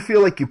much do you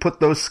feel like you put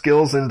those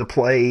skills into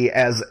play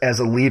as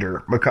a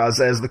leader? Because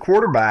as the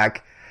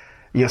quarterback,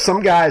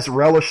 some guys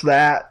relish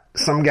that,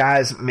 some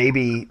guys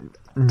maybe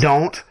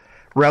don't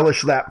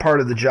relish that part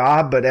of the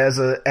job, but as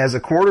a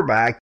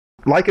quarterback,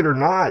 like it or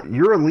not,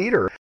 you're a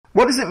leader.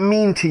 What does it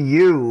mean to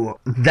you,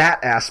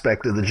 that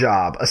aspect of the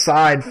job,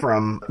 aside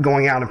from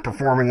going out and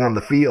performing on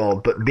the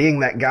field, but being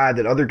that guy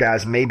that other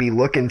guys may be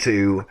looking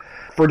to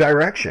for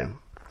direction?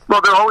 Well,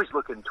 they're always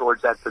looking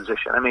towards that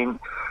position. I mean,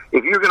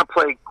 if you're going to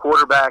play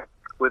quarterback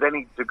with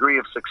any degree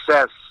of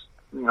success,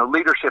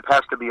 leadership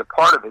has to be a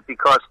part of it,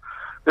 because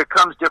there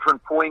comes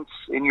different points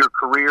in your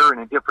career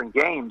and in different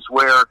games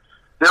where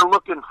they're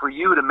looking for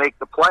you to make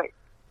the play.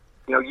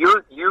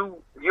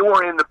 You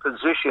are in the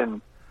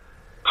position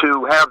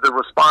to have the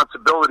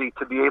responsibility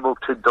to be able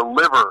to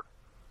deliver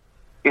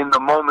in the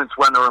moments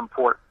when they're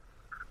important.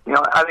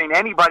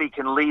 Anybody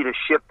can lead a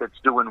ship that's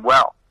doing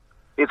well.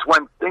 It's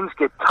when things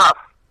get tough.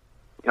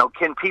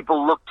 Can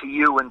people look to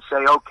you and say,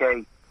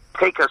 okay,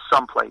 take us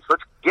someplace.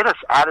 Let's get us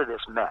out of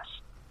this mess.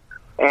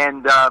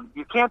 And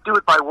you can't do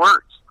it by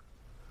words.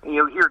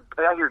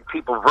 I hear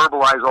people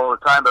verbalize all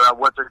the time about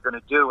what they're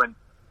going to do, and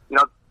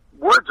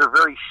words are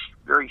very,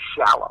 very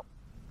shallow.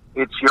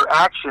 It's your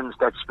actions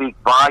that speak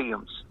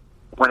volumes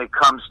when it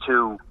comes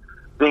to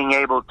being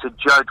able to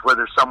judge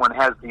whether someone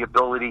has the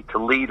ability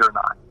to lead or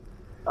not.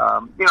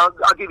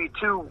 I'll give you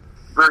two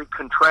very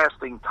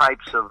contrasting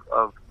types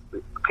of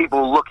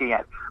people looking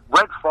at.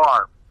 Brett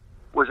Favre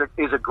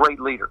is a great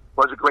leader.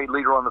 Was a great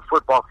leader on the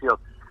football field.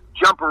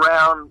 Jump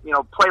around,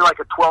 play like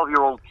a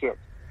 12-year-old kid.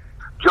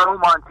 Joe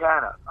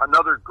Montana,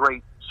 another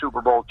great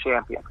Super Bowl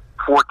champion,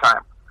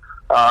 4-time.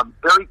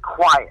 Very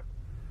quiet,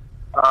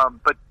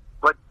 but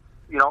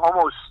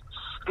almost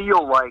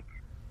feel like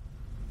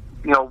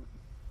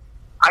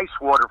ice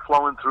water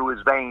flowing through his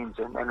veins,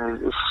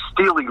 and his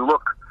steely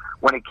look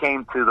when it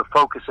came to the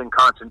focus and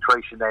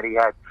concentration that he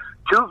had.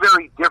 Two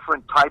very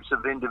different types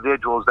of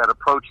individuals that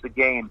approach the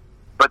game,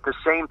 but the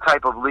same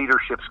type of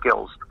leadership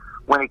skills.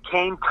 When it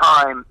came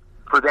time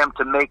for them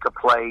to make a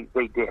play,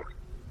 they did.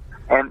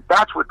 And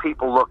that's what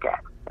people look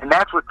at, and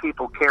that's what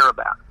people care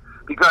about,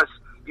 because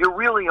you're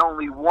really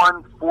only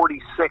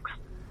 1/46th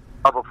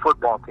of a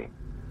football team.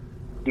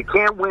 You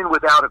can't win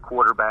without a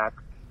quarterback,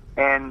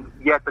 and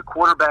yet the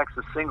quarterback's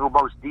the single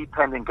most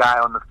dependent guy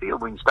on the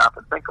field when you stop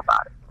and think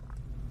about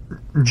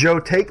it. Joe,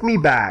 take me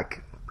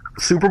back.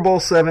 Super Bowl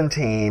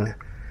 17,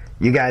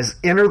 you guys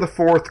enter the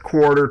fourth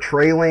quarter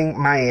trailing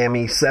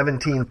Miami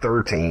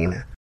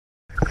 17-13.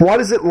 What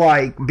is it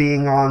like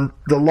being on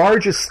the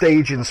largest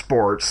stage in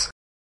sports,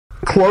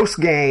 close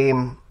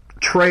game,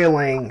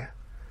 trailing,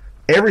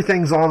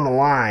 everything's on the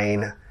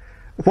line?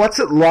 What's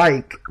it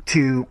like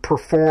to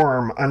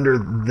perform under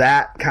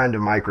that kind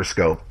of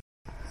microscope?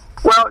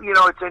 Well,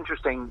 it's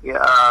interesting.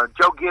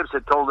 Joe Gibbs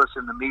had told us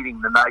in the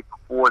meeting the night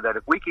before that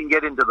if we can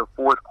get into the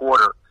fourth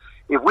quarter,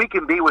 if we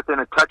can be within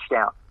a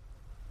touchdown,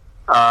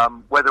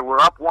 whether we're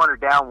up one or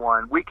down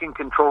one, we can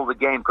control the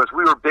game because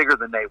we were bigger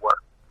than they were.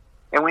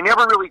 And we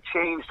never really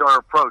changed our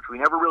approach. We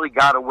never really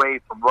got away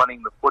from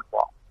running the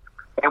football.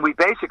 And we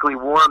basically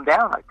wore them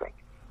down, I think.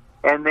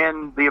 And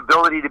then the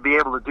ability to be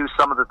able to do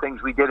some of the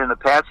things we did in the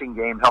passing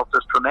game helped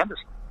us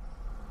tremendously.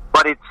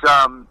 But it's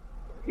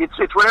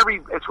what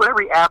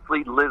every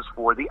athlete lives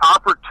for, the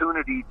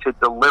opportunity to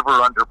deliver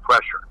under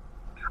pressure.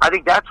 I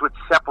think that's what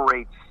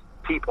separates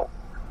people,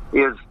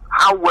 is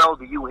how well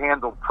do you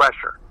handle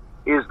pressure?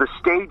 Is the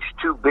stage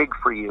too big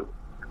for you?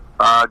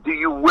 Do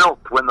you wilt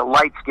when the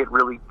lights get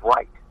really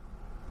bright?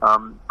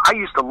 I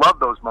used to love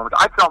those moments.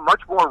 I felt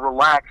much more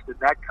relaxed in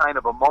that kind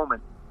of a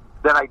moment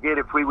than I did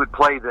if we would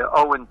play the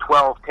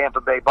 0-12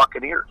 Tampa Bay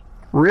Buccaneers.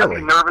 Really? I'd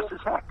be nervous as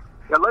heck.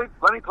 Yeah,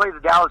 let me play the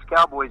Dallas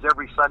Cowboys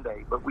every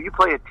Sunday, but will you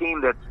play a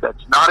team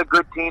that's not a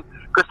good team?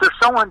 Because they're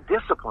so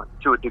undisciplined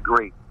to a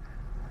degree.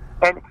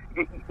 And,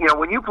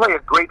 when you play a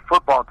great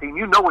football team,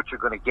 you know what you're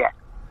going to get.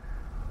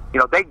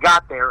 They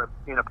got there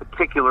in a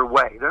particular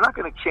way. They're not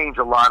going to change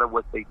a lot of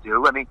what they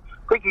do. I mean,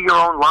 think of your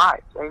own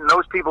lives and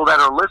those people that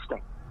are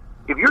listening.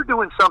 If you're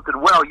doing something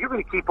well, you're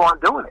going to keep on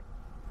doing it.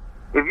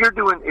 If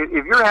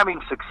you're having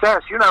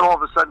success, you're not all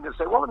of a sudden going to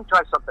say, well, let me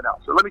try something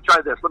else, or let me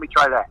try this, let me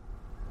try that.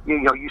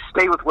 You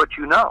stay with what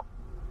you know.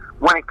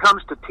 When it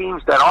comes to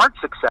teams that aren't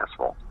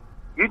successful,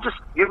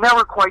 you're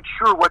never quite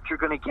sure what you're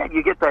going to get.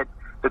 You get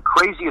the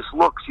craziest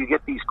looks, you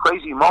get these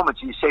crazy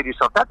moments, and you say to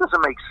yourself, that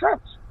doesn't make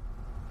sense.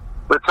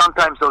 But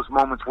sometimes those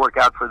moments work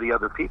out for the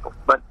other people.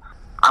 But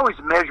I always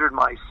measured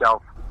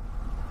myself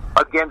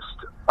against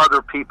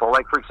other people.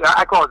 Like, for example,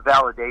 I call it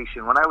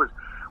validation. When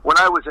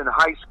I was in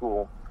high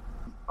school,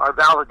 our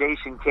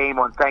validation came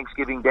on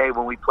Thanksgiving Day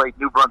when we played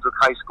New Brunswick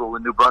High School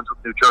in New Brunswick,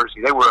 New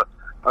Jersey. They were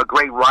a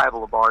great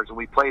rival of ours, and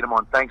we played them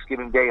on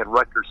Thanksgiving Day at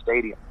Rutgers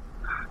Stadium.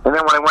 And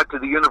then when I went to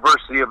the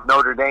University of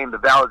Notre Dame, the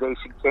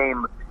validation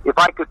came if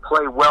I could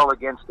play well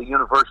against the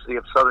University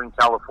of Southern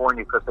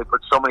California because they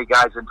put so many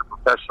guys into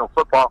professional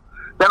football,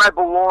 then I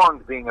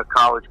belonged being a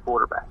college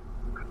quarterback.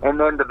 And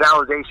then the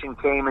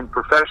validation came in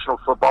professional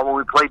football when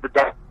we played the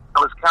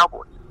Dallas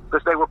Cowboys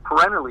because they were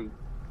perennially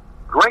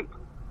great.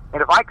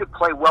 And if I could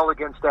play well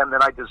against them,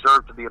 then I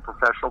deserved to be a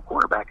professional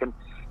quarterback. And,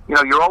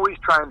 you're always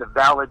trying to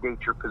validate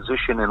your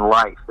position in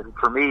life. And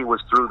for me, it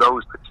was through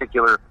those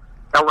particular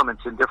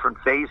elements in different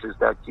phases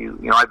that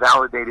I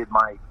validated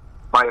my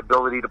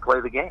ability to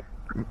play the game.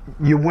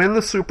 You win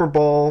the Super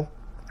Bowl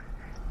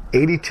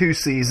 82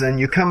 season.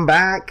 You come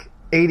back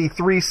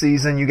 83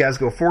 season. You guys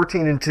go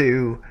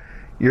 14-2.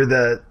 You're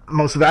the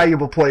most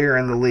valuable player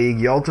in the league.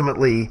 You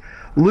ultimately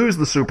lose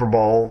the Super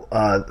Bowl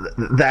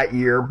that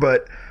year,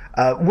 but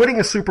winning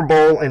a Super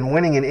Bowl and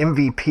winning an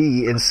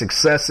MVP in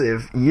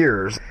successive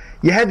years,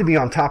 you had to be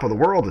on top of the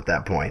world at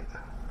that point.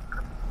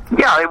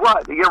 Yeah, it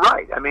was. You're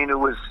right. I mean, it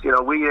was,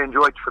 we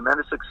enjoyed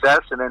tremendous success,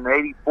 and in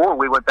 '84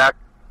 we went back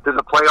to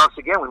the playoffs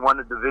again. We won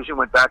the division,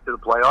 went back to the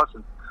playoffs,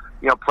 and,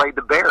 played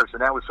the Bears,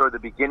 and that was sort of the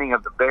beginning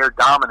of the Bear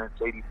dominance,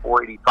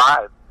 '84,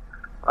 '85,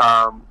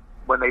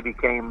 when they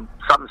became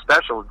something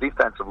special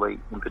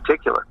defensively in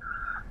particular.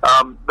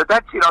 But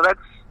that's where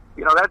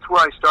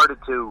I started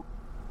to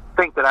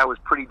think that I was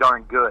pretty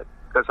darn good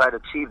because I'd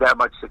achieved that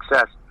much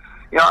success.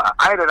 I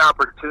had an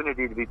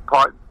opportunity to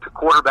to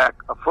quarterback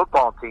a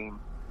football team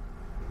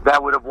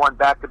that would have won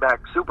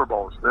back-to-back Super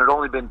Bowls. There had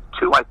only been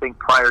two, I think,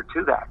 prior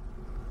to that.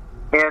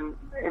 And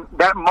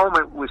that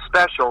moment was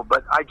special,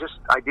 but I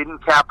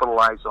didn't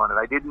capitalize on it.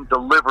 I didn't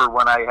deliver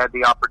when I had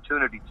the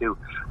opportunity to.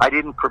 I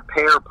didn't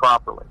prepare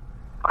properly.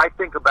 I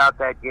think about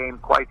that game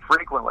quite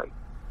frequently,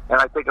 and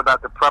I think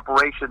about the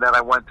preparation that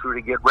I went through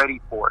to get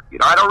ready for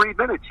it. I'd already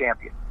been a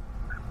champion.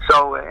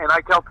 So, and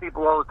I tell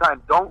people all the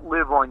time, don't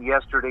live on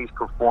yesterday's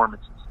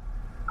performances.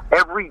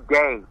 Every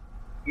day,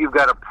 you've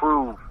got to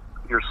prove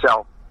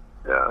yourself,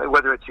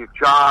 whether it's your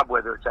job,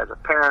 whether it's as a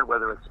parent,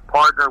 whether it's a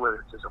partner,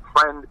 whether it's as a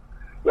friend.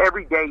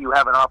 Every day you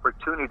have an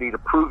opportunity to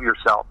prove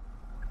yourself.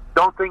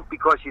 Don't think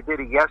because you did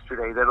it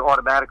yesterday that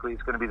automatically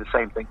it's going to be the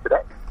same thing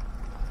today.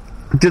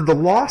 Did the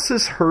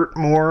losses hurt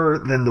more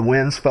than the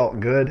wins felt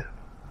good?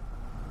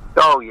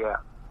 Oh, yeah.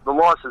 The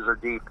losses are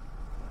deep.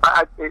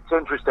 It's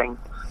interesting.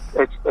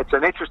 It's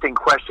an interesting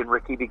question,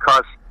 Ricky,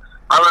 because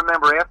I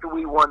remember after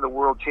we won the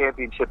World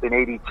Championship in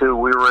 '82,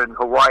 we were in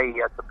Hawaii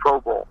at the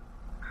Pro Bowl,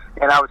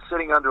 and I was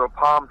sitting under a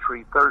palm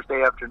tree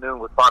Thursday afternoon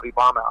with Bobby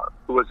Baumhauer,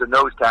 who was a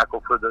nose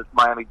tackle for the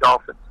Miami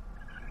Dolphins.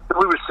 And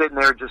we were sitting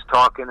there just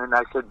talking, and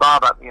I said,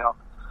 Bob,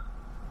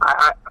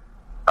 I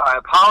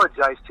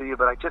apologize to you,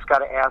 but I just got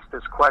to ask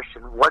this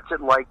question. What's it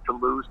like to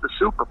lose the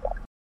Super Bowl?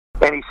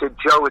 And he said,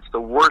 Joe, it's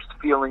the worst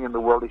feeling in the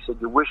world. He said,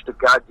 you wish to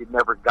God you'd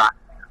never gotten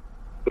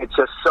there. It's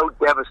just so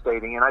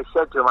devastating. And I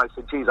said to him, I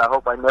said, geez, I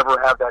hope I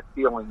never have that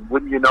feeling.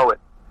 Wouldn't you know it?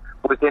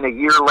 Within a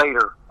year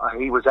later,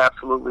 he was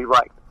absolutely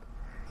right.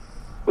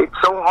 It's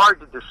so hard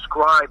to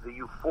describe the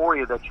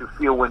euphoria that you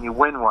feel when you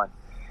win one.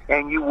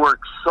 And you work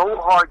so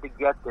hard to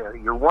get there.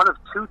 You're one of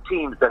two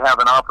teams that have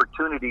an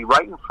opportunity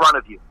right in front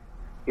of you.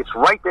 It's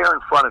right there in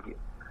front of you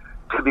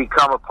to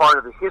become a part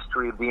of the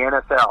history of the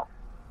NFL.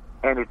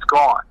 And it's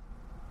gone.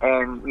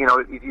 And, you know,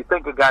 if you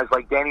think of guys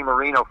like Danny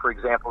Marino, for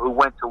example, who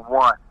went to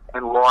 1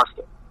 and lost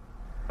it.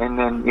 And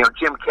then, you know,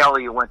 Jim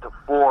Kelly, who went to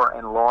 4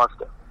 and lost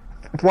it.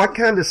 What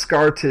kind of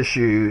scar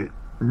tissue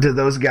do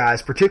those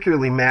guys,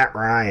 particularly Matt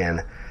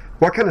Ryan,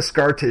 what kind of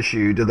scar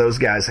tissue do those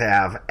guys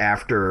have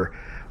after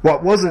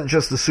what wasn't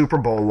just a Super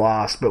Bowl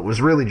loss, but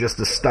was really just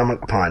a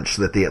stomach punch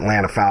that the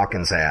Atlanta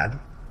Falcons had?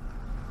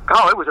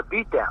 Oh, it was a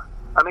beatdown.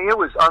 I mean, it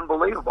was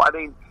unbelievable. I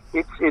mean,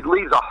 it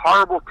leaves a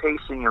horrible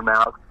taste in your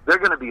mouth. They're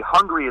going to be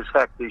hungry as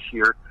heck this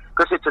year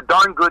because it's a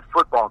darn good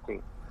football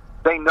team.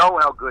 They know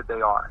how good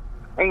they are.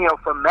 And, you know,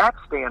 from that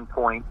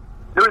standpoint,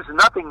 there is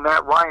nothing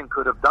Matt Ryan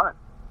could have done.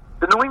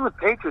 The New England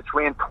Patriots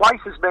ran twice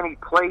as many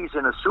plays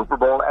in a Super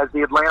Bowl as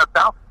the Atlanta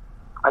Falcons.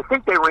 I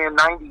think they ran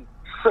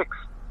 96,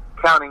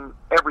 counting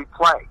every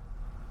play.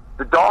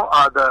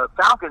 The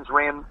Falcons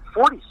ran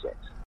 46.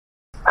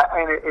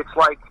 And it's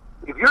like,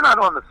 if you're not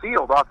on the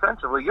field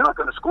offensively, you're not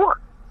going to score.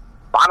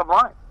 Bottom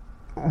line.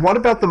 What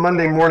about the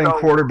Monday morning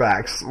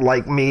quarterbacks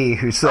like me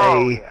who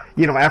say,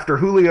 you know, after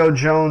Julio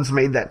Jones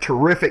made that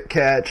terrific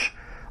catch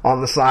on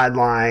the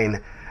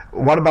sideline,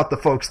 what about the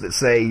folks that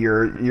say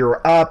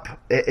you're up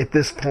at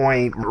this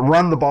point,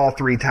 run the ball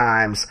 3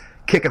 times,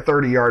 kick a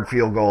 30-yard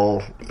field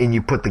goal, and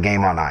you put the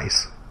game on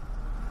ice?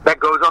 That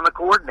goes on the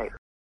coordinator.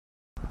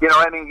 You know,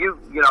 I mean,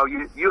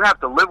 you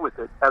have to live with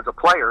it as a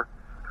player,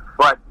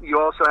 but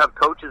you also have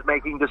coaches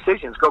making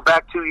decisions. Go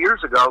back 2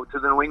 years ago to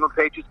the New England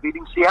Patriots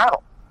beating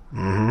Seattle.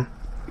 Mm-hmm.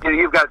 You know,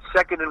 you've got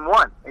 2nd and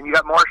 1, and you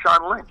got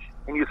Marshawn Lynch,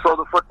 and you throw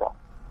the football.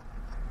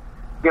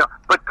 You know,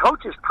 but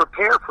coaches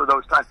prepare for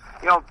those times.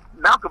 You know,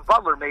 Malcolm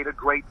Butler made a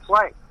great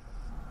play.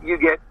 You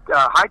get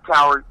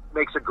Hightower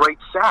makes a great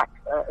sack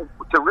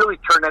to really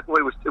turn that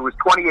way. It was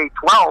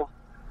 28-12,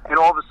 and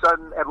all of a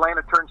sudden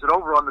Atlanta turns it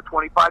over on the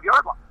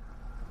 25-yard line.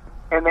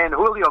 And then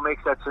Julio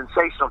makes that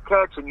sensational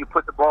catch, and you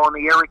put the ball in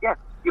the air again.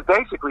 You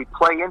basically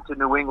play into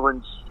New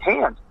England's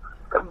hands.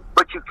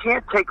 But you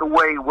can't take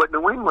away what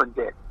New England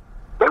did.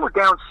 They were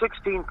down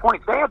 16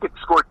 points. They had to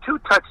score 2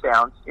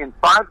 touchdowns in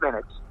 5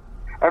 minutes,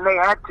 and they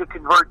had to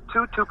convert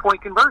 2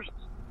 two-point conversions.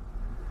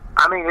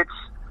 I mean, it's,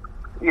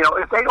 you know,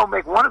 if they don't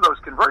make one of those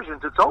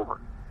conversions, it's over.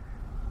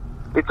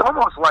 It's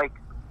almost like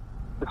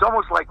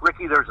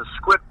Ricky, there's a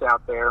script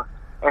out there,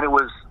 and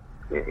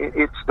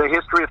it's the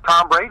history of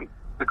Tom Brady,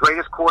 the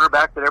greatest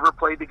quarterback that ever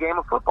played the game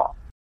of football.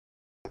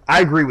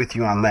 I agree with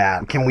you on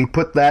that. Can we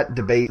put that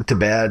debate to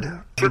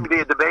bed? Shouldn't be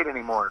a debate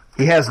anymore.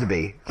 He has to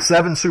be.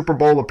 7 Super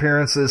Bowl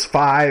appearances,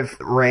 5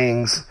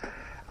 rings.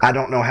 I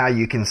don't know how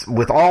you can,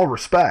 with all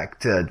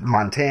respect to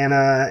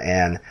Montana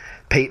and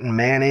Peyton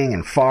Manning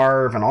and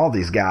Favre and all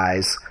these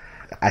guys,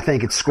 I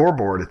think it's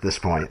scoreboard at this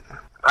point.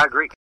 I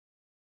agree.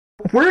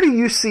 Where do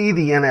you see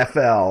the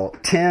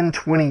NFL 10,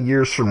 20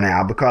 years from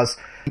now? Because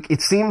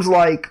it seems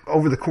like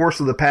over the course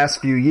of the past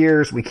few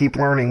years, we keep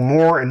learning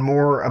more and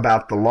more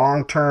about the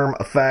long-term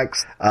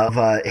effects of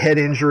head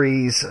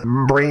injuries,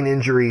 brain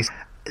injuries.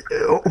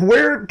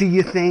 Where do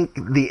you think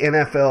the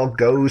NFL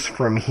goes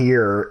from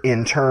here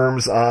in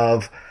terms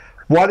of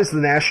what is the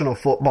National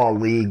Football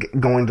League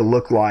going to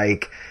look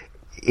like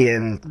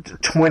in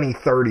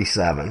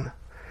 2037?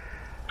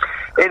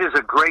 It is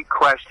a great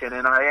question,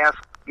 and I ask,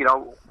 you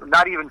know,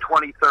 not even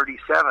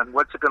 2037.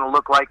 What's it going to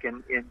look like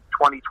in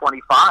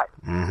 2025?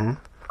 Mm-hmm.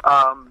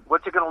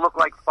 What's it going to look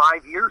like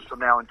 5 years from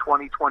now in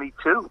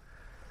 2022?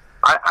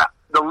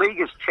 The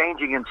league is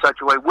changing in such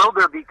a way. Will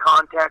there be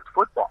contact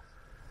football?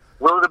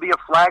 Will there be a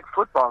flag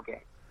football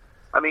game?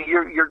 I mean,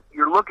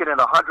 you're looking at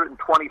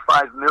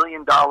 $125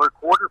 million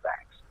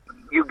quarterbacks.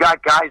 You've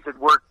got guys that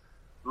work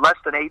less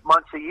than 8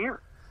 months a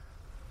year.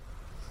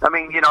 I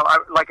mean, you know,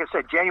 like I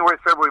said, January,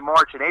 February,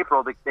 March, and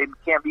April, they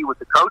can't be with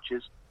the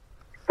coaches.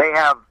 They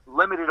have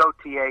limited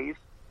OTAs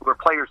where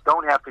players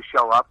don't have to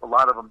show up. A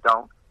lot of them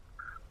don't.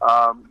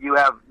 You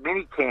have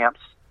mini camps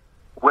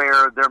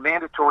where they're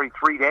mandatory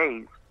 3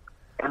 days,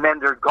 and then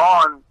they're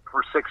gone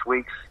for 6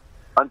 weeks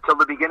until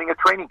the beginning of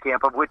training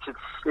camp, of which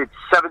it's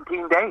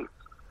 17 days.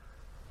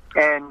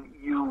 And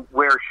you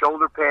wear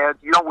shoulder pads.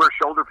 You don't wear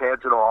shoulder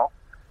pads at all.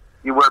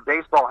 You wear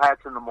baseball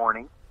hats in the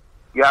morning.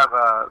 You have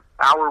an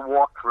hour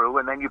walkthrough,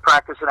 and then you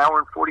practice an hour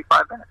and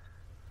 45 minutes.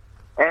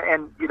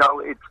 And you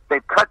know,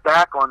 they've cut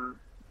back on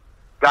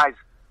guys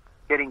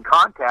getting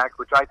contact,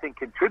 which I think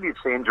contributes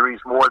to injuries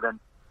more than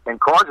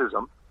causes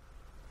them.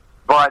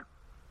 But,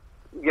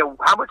 you know,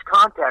 how much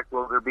contact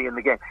will there be in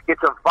the game?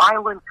 It's a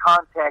violent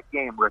contact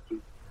game, Ricky,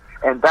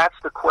 and that's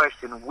the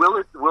question.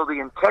 Will the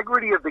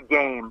integrity of the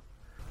game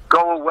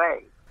go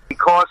away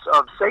because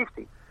of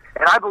safety?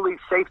 And I believe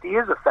safety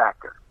is a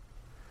factor.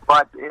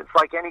 But it's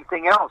like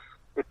anything else.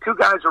 If 2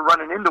 guys are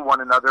running into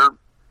one another,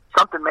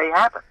 something may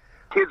happen.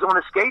 Kids on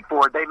a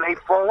skateboard, they may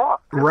fall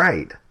off.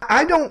 Right.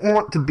 I don't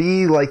want to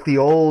be like the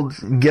old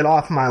get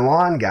off my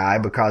lawn guy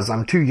because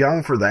I'm too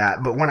young for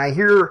that. But when I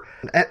hear,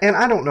 and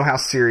I don't know how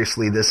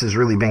seriously this has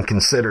really been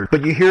considered,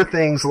 but you hear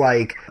things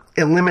like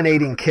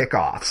eliminating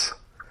kickoffs.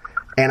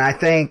 And I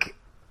think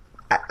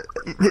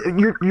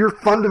you're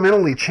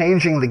fundamentally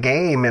changing the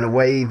game in a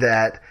way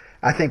that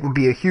I think would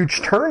be a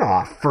huge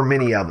turnoff for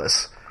many of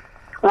us.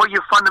 Or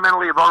you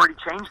fundamentally have already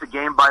changed the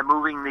game by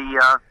moving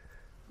the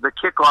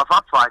kickoff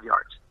up 5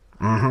 yards.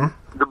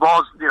 Mm-hmm. The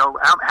balls,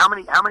 how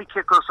many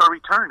kickoffs are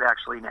returned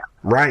actually now?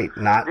 Right,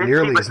 not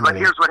nearly as many. But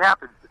here's what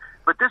happens.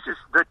 But this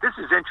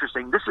is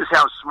interesting. This is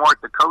how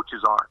smart the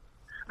coaches are.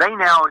 They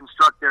now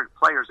instruct their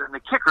players, and the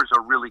kickers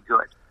are really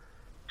good.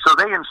 So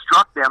they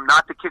instruct them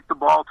not to kick the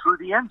ball through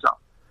the end zone.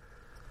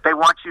 They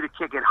want you to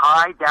kick it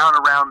high down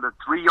around the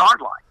 3-yard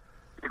line,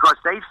 because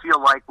they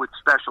feel like with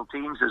special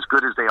teams as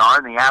good as they are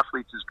and the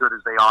athletes as good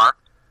as they are,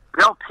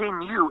 they'll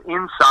pin you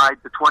inside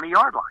the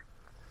 20-yard line.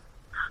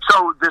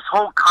 So this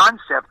whole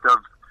concept of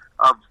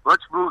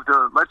let's move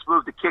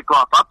the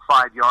kickoff up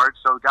 5 yards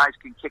so guys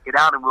can kick it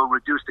out and we'll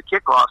reduce the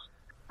kickoffs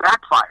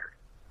backfired.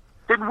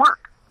 Didn't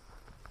work.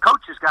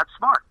 Coaches got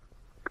smart.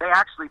 They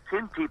actually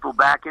pinned people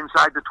back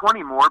inside the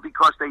 20 more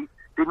because they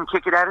didn't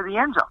kick it out of the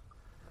end zone.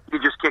 You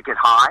just kick it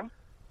high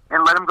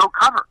and let them go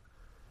cover.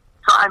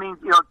 So, I mean,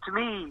 to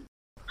me,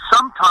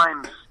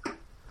 sometimes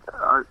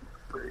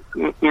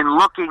in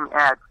looking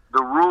at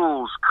the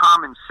rules,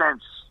 common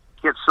sense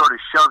gets sort of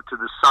shoved to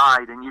the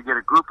side, and you get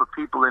a group of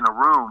people in a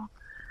room,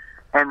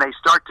 and they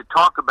start to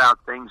talk about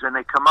things, and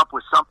they come up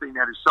with something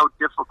that is so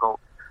difficult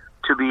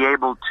to be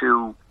able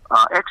to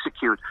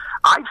execute.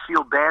 I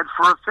feel bad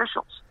for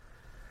officials.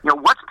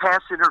 What's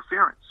pass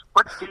interference?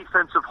 What's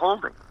defensive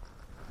holding?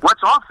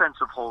 What's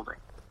offensive holding?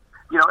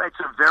 It's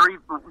a very,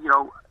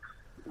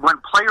 when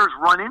players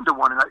run into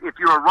one another, if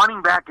you're a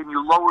running back and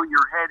you lower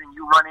your head and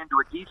you run into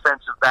a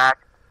defensive back,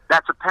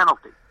 that's a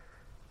penalty.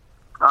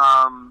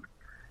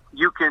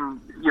 You can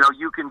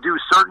do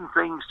certain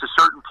things to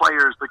certain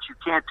players, but you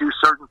can't do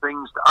certain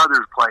things to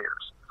other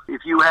players.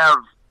 If you have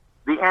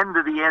the end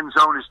of the end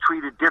zone is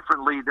treated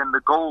differently than the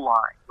goal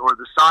line or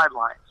the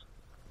sidelines,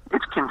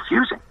 it's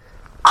confusing.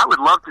 I would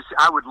love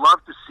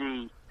to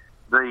see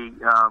the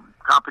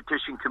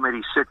competition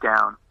committee sit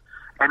down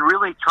and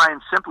really try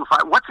and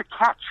simplify. What's a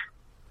catch,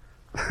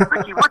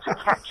 Ricky? What's a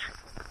catch?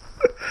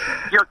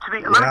 To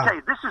me, let me tell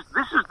you, this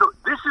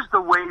is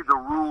the way the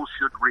rules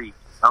should read.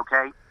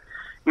 Okay,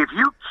 if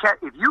you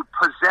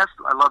possess,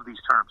 I love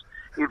these terms.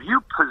 If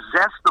you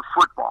possess the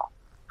football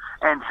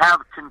and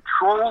have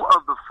control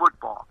of the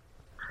football,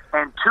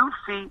 and 2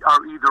 feet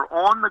are either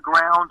on the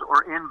ground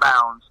or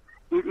inbounds,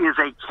 it is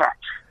a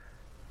catch.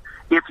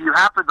 If you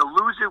happen to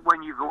lose it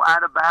when you go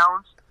out of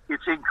bounds,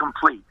 it's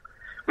incomplete.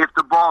 If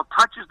the ball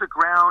touches the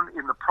ground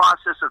in the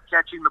process of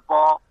catching the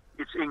ball,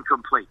 it's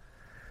incomplete.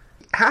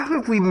 How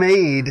have we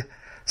made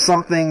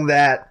something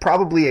that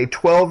probably a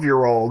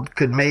 12-year-old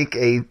could make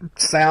a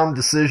sound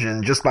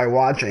decision just by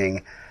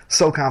watching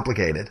so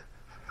complicated?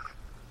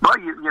 Well,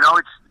 you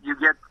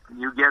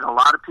get a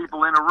lot of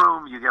people in a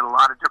room. You get a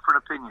lot of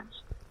different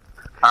opinions.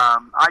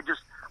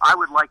 I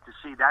would like to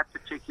see that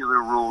particular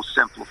rule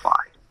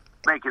simplified.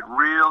 Make it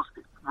real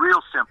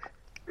simple,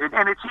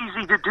 and it's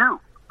easy to do.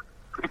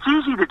 It's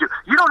easy to do.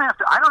 You don't have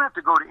to. I don't have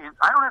to go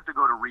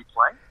to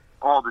replay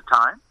all the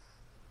time.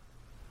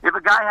 If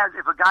a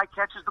guy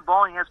catches the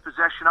ball and he has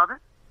possession of it,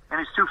 and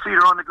his 2 feet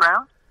are on the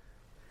ground,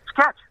 it's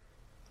a catch.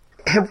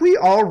 Have we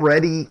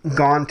already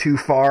gone too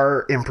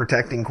far in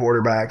protecting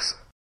quarterbacks?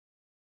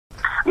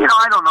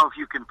 I don't know if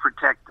you can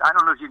protect. I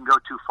don't know if you can go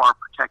too far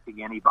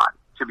protecting anybody.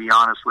 To be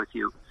honest with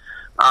you,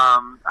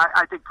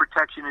 I think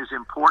protection is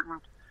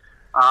important.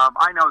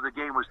 I know the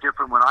game was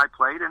different when I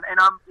played, and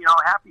I'm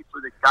happy for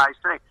the guys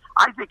today.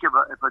 I think if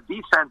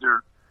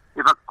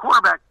a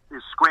quarterback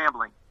is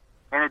scrambling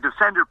and a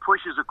defender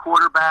pushes a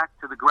quarterback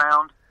to the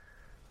ground,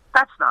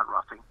 that's not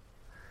roughing.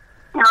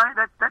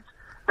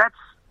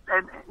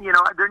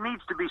 There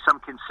needs to be some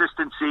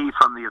consistency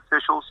from the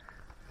officials.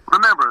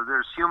 Remember,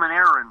 there's human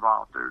error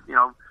involved.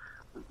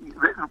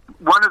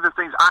 One of the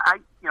things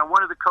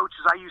one of the coaches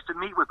I used to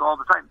meet with all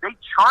the time, they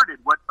charted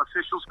what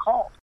officials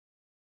called.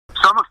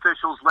 Some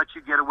officials let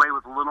you get away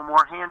with a little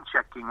more hand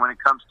checking when it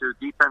comes to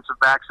defensive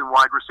backs and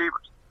wide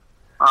receivers.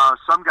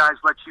 Some guys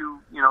let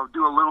you,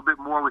 do a little bit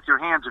more with your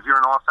hands if you're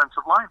an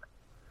offensive lineman.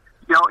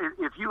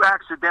 If you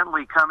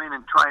accidentally come in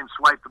and try and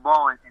swipe the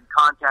ball and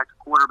contact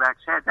a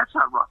quarterback's head, that's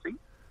not roughing.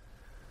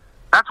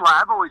 That's why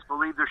I've always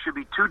believed there should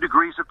be 2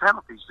 degrees of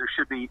penalties. There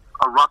should be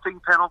a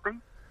roughing penalty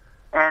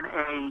and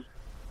a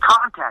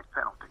contact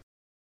penalty.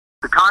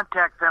 The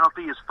contact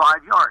penalty is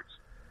 5 yards,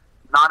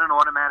 not an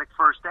automatic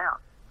first down.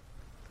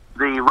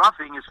 The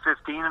roughing is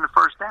 15 and a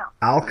first down.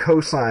 I'll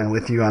co-sign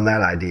with you on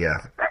that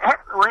idea.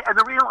 And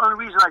the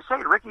only reason I say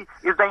it, Ricky,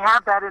 is they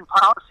have that in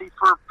policy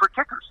for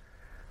kickers.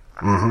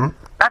 Mm-hmm.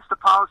 That's the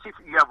policy.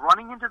 You have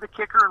running into the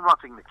kicker and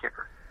roughing the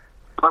kicker.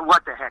 But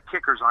what the heck,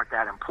 kickers aren't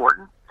that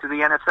important to the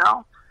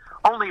NFL.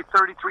 Only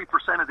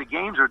 33% of the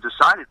games are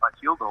decided by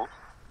field goals.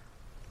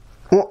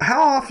 Well,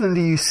 how often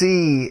do you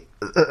see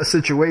a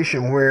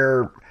situation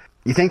where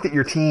you think that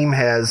your team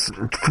has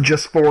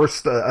just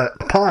forced a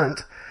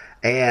punt,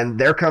 and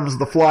there comes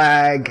the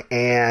flag,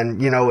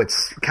 and,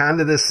 it's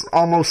kind of this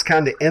almost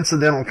kind of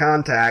incidental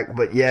contact,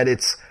 but yet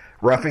it's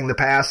roughing the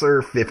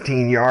passer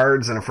 15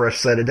 yards and a fresh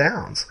set of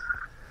downs?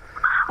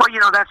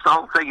 Well, that's the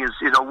whole thing is,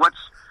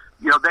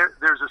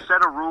 there's a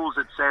set of rules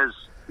that says,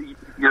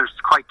 there's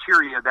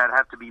criteria that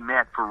have to be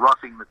met for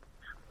roughing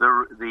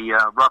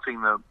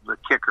the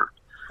kicker.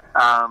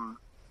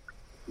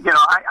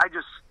 I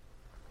just,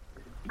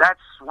 that's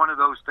one of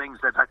those things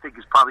that I think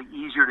is probably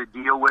easier to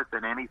deal with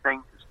than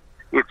anything.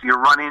 If you're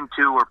run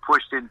into or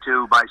pushed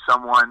into by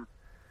someone,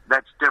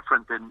 that's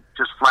different than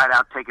just flat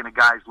out taking a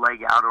guy's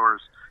leg out or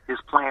his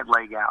plant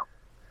leg out.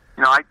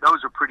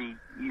 Those are pretty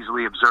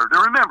easily observed.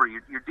 And remember,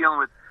 you're dealing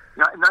with,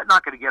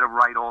 not going to get them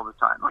right all the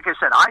time. Like I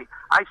said, I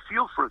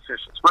feel for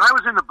officials. When I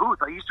was in the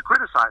booth, I used to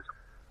criticize them.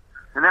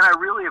 And then I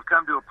really have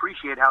come to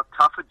appreciate how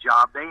tough a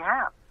job they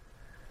have.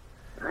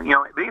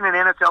 Being an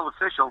NFL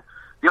official,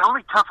 the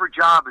only tougher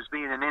job is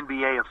being an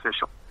NBA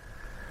official.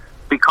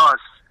 Because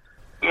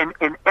in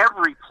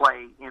every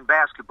play in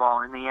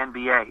basketball in the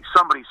NBA,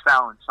 somebody's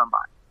fouling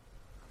somebody.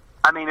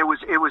 I mean, it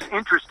was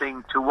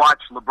interesting to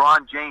watch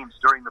LeBron James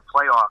during the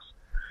playoffs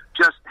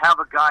just have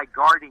a guy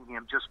guarding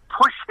him, just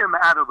push him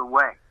out of the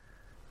way.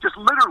 Just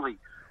literally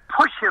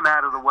push him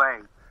out of the way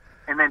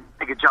and then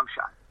take a jump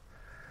shot.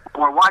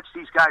 Or watch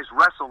these guys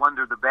wrestle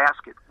under the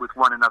basket with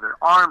one another,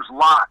 arms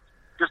locked,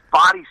 just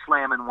body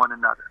slamming one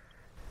another.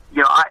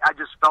 I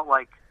just felt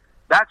like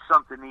that's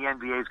something the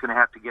NBA is going to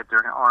have to get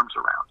their arms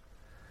around.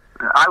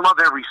 I love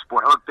every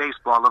sport. I love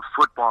baseball, I love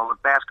football, I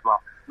love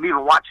basketball. I'm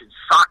even watching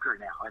soccer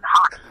now and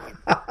hockey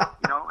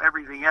and,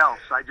 everything else.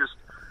 I just,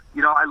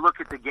 I look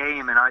at the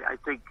game and I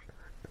think,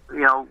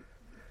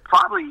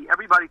 probably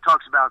everybody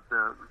talks about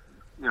the,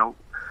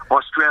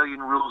 Australian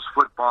rules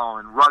football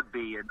and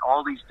rugby and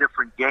all these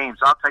different games.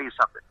 I'll tell you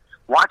something.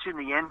 Watching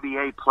the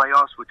NBA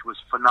playoffs, which was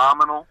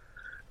phenomenal,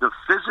 the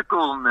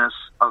physicalness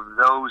of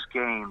those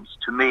games,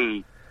 to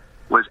me,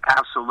 was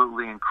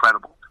absolutely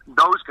incredible.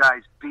 Those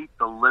guys beat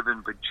the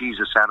living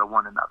bejesus out of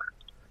one another.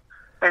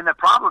 And the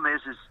problem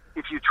is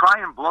if you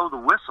try and blow the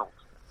whistles,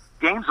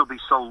 games will be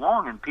so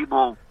long and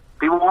people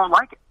won't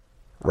like it.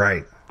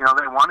 Right.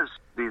 They want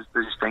these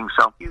things.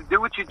 So you do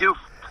what you do,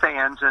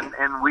 fans,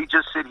 and we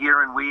just sit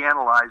here and we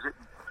analyze it.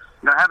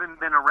 Having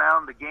been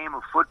around the game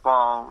of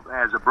football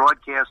as a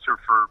broadcaster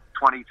for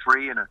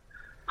 23 and a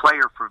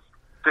player for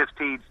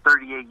 15,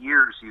 38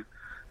 years,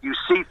 you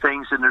see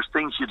things, and there's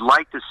things you'd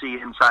like to see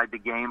inside the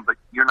game, but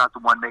you're not the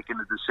one making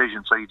the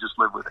decision, so you just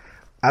live with it.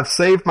 I've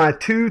saved my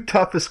two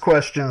toughest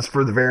questions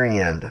for the very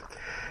end.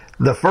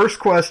 The first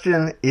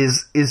question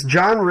is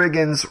John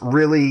Riggins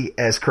really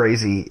as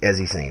crazy as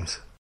he seems?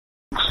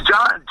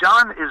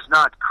 John is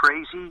not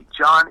crazy.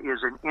 John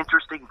is an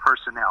interesting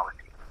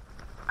personality.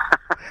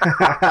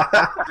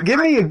 Give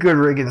me a good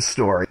Riggins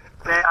story.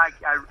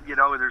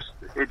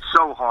 It's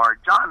so hard.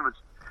 John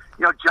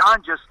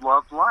just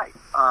loved life.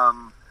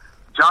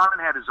 John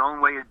had his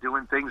own way of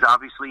doing things.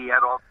 Obviously, he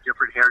had all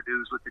different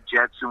hairdos with the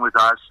Jets and with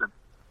us, and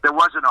there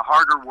wasn't a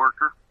harder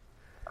worker.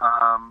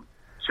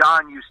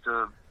 John used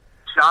to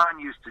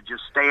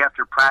just stay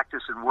after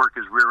practice and work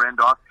his rear end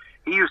off.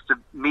 He used to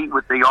meet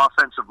with the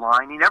offensive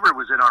line. He never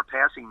was in our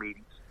passing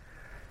meetings.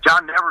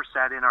 John never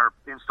sat in our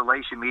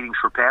installation meetings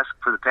for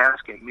the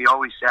pass game. He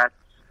always sat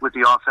with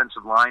the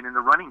offensive line in the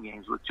running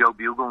games with Joe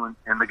Bugle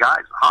and the guys,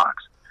 the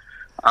Hawks.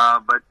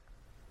 But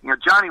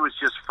Johnny was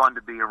just fun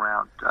to be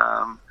around.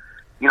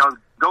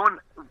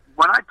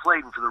 When I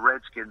played for the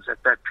Redskins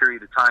at that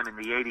period of time in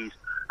the 80s,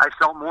 I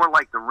felt more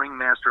like the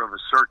ringmaster of a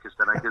circus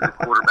than I did the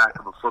quarterback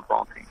of a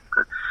football team.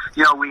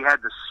 We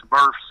had the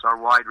Smurfs, our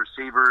wide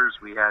receivers.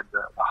 We had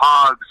the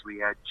Hogs. We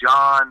had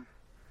John.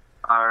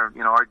 Our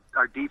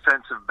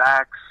defensive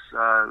backs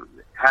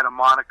had a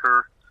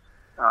moniker.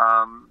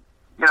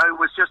 It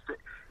was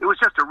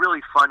just a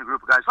really fun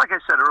group of guys. Like I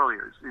said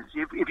earlier,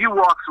 if you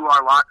walk through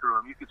our locker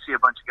room, you could see a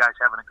bunch of guys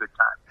having a good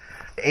time.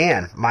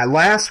 And my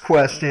last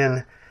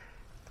question,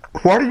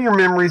 what are your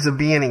memories of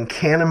being in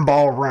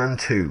Cannonball Run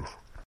 2?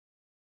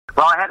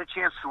 Well, I had a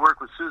chance to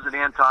work with Susan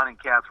Anton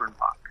and Catherine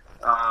Bach.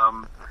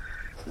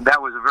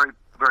 That was a very,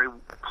 very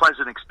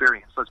pleasant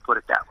experience, let's put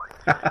it that way.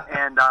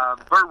 And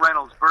Burt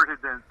Reynolds, Burt has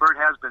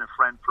been a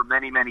friend for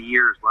many, many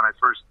years. When I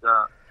first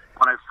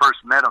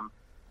met him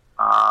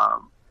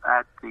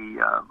at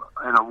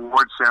an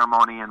award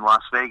ceremony in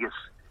Las Vegas,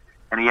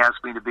 and he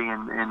asked me to be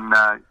in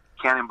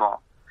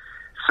Cannonball.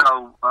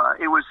 So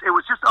it was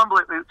just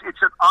unbelievable.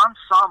 It's an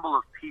ensemble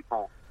of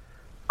people,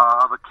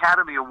 of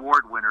Academy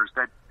Award winners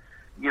that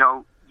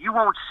you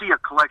won't see a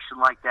collection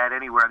like that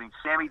anywhere. I mean,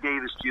 Sammy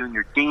Davis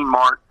Jr., Dean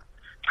Martin,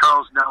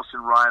 Charles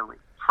Nelson Riley,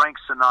 Frank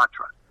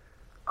Sinatra,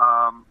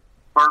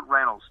 Burt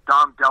Reynolds,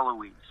 Dom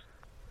DeLuise,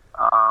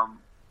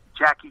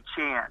 Jackie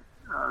Chan,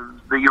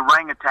 the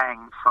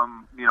orangutan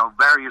from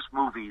various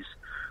movies,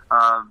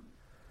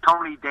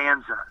 Tony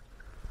Danza,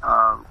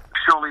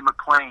 Shirley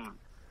MacLaine,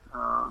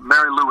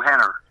 Mary Lou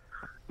Henner,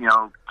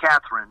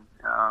 Catherine,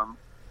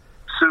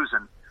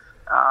 Susan.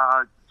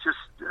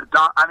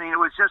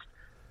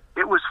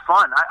 It was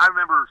fun. I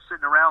remember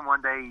sitting around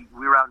one day.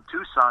 We were out in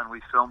Tucson.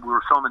 We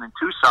were filming in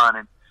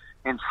Tucson,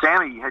 and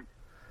Sammy had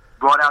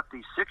brought out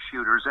these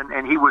 6-shooters,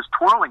 and he was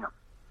twirling them,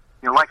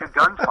 like a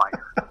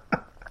gunfighter.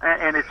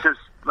 and it's just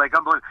like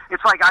unbelievable.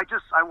 It's like I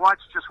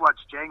watched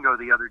Django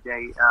the other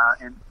day,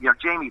 and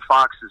Jamie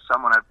Foxx is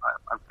someone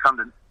I've come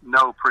to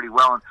know pretty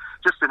well, and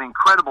just an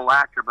incredible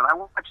actor. But I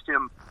watched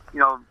him,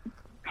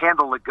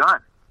 handle a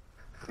gun.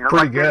 Pretty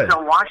like good.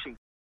 Denzel Washington.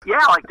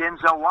 Yeah, like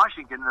Denzel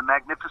Washington in The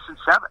Magnificent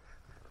Seven.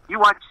 You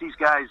watch these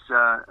guys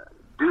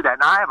do that.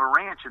 Now, I have a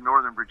ranch in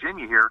Northern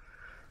Virginia here,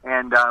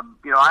 and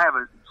I have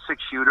a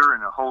 6-shooter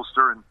and a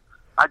holster, and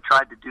I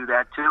tried to do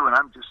that too, and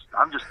I'm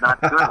just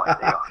not good like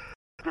they are.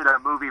 I did a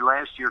movie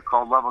last year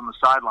called Love on the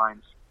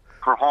Sidelines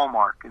for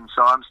Hallmark, and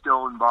so I'm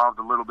still involved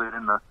a little bit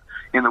in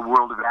the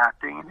world of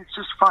acting, and it's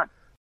just fun.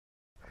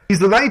 He's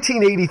the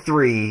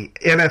 1983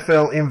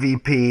 NFL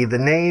MVP. The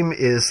name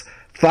is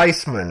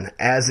Theismann,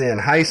 as in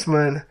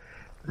Heisman.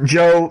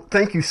 Joe,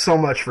 thank you so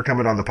much for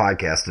coming on the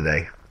podcast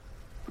today.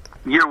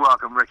 You're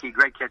welcome, Ricky.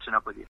 Great catching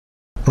up with you.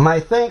 My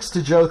thanks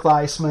to Joe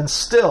Theismann,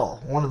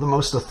 still one of the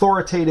most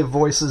authoritative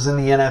voices in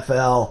the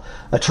NFL,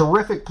 a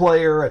terrific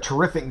player, a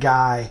terrific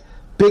guy.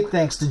 Big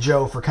thanks to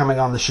Joe for coming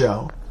on the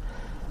show.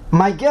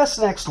 My guest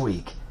next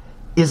week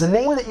is a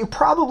name that you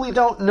probably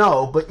don't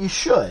know, but you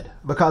should,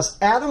 because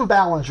Adam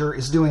Ballinger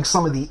is doing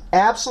some of the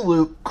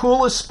absolute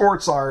coolest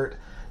sports art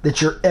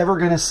that you're ever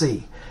going to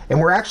see. And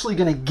we're actually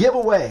going to give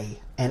away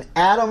an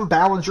Adam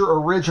Ballinger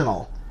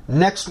original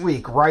next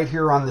week right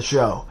here on the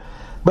show.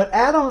 But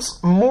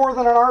Adam's more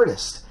than an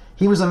artist.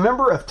 He was a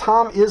member of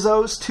Tom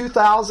Izzo's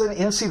 2000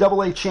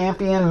 NCAA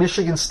champion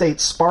Michigan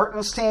State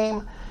Spartans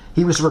team.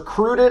 He was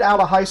recruited out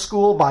of high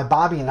school by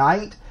Bobby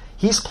Knight.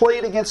 He's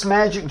played against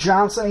Magic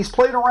Johnson. He's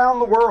played around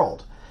the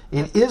world,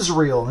 in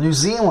Israel, New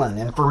Zealand,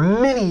 and for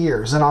many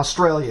years in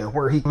Australia,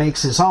 where he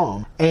makes his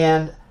home.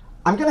 And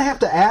I'm going to have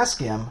to ask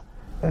him,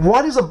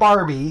 what is a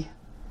Barbie,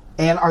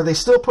 and are they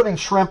still putting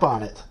shrimp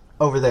on it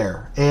over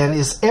there? And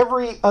is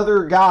every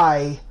other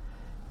guy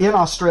in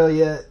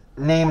Australia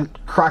named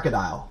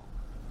Crocodile?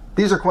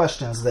 These are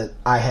questions that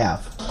I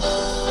have.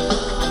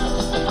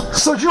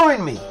 So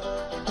join me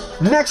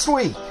next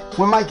week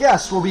when my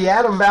guest will be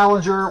Adam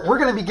Ballinger. We're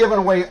going to be giving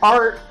away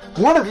art.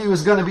 One of you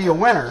is going to be a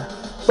winner,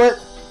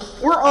 but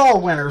we're all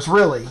winners,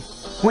 really,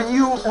 when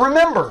you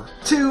remember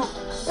to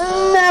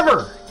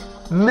never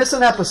miss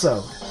an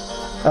episode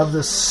of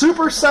the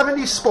Super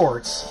 70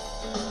 Sports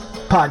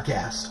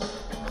podcast.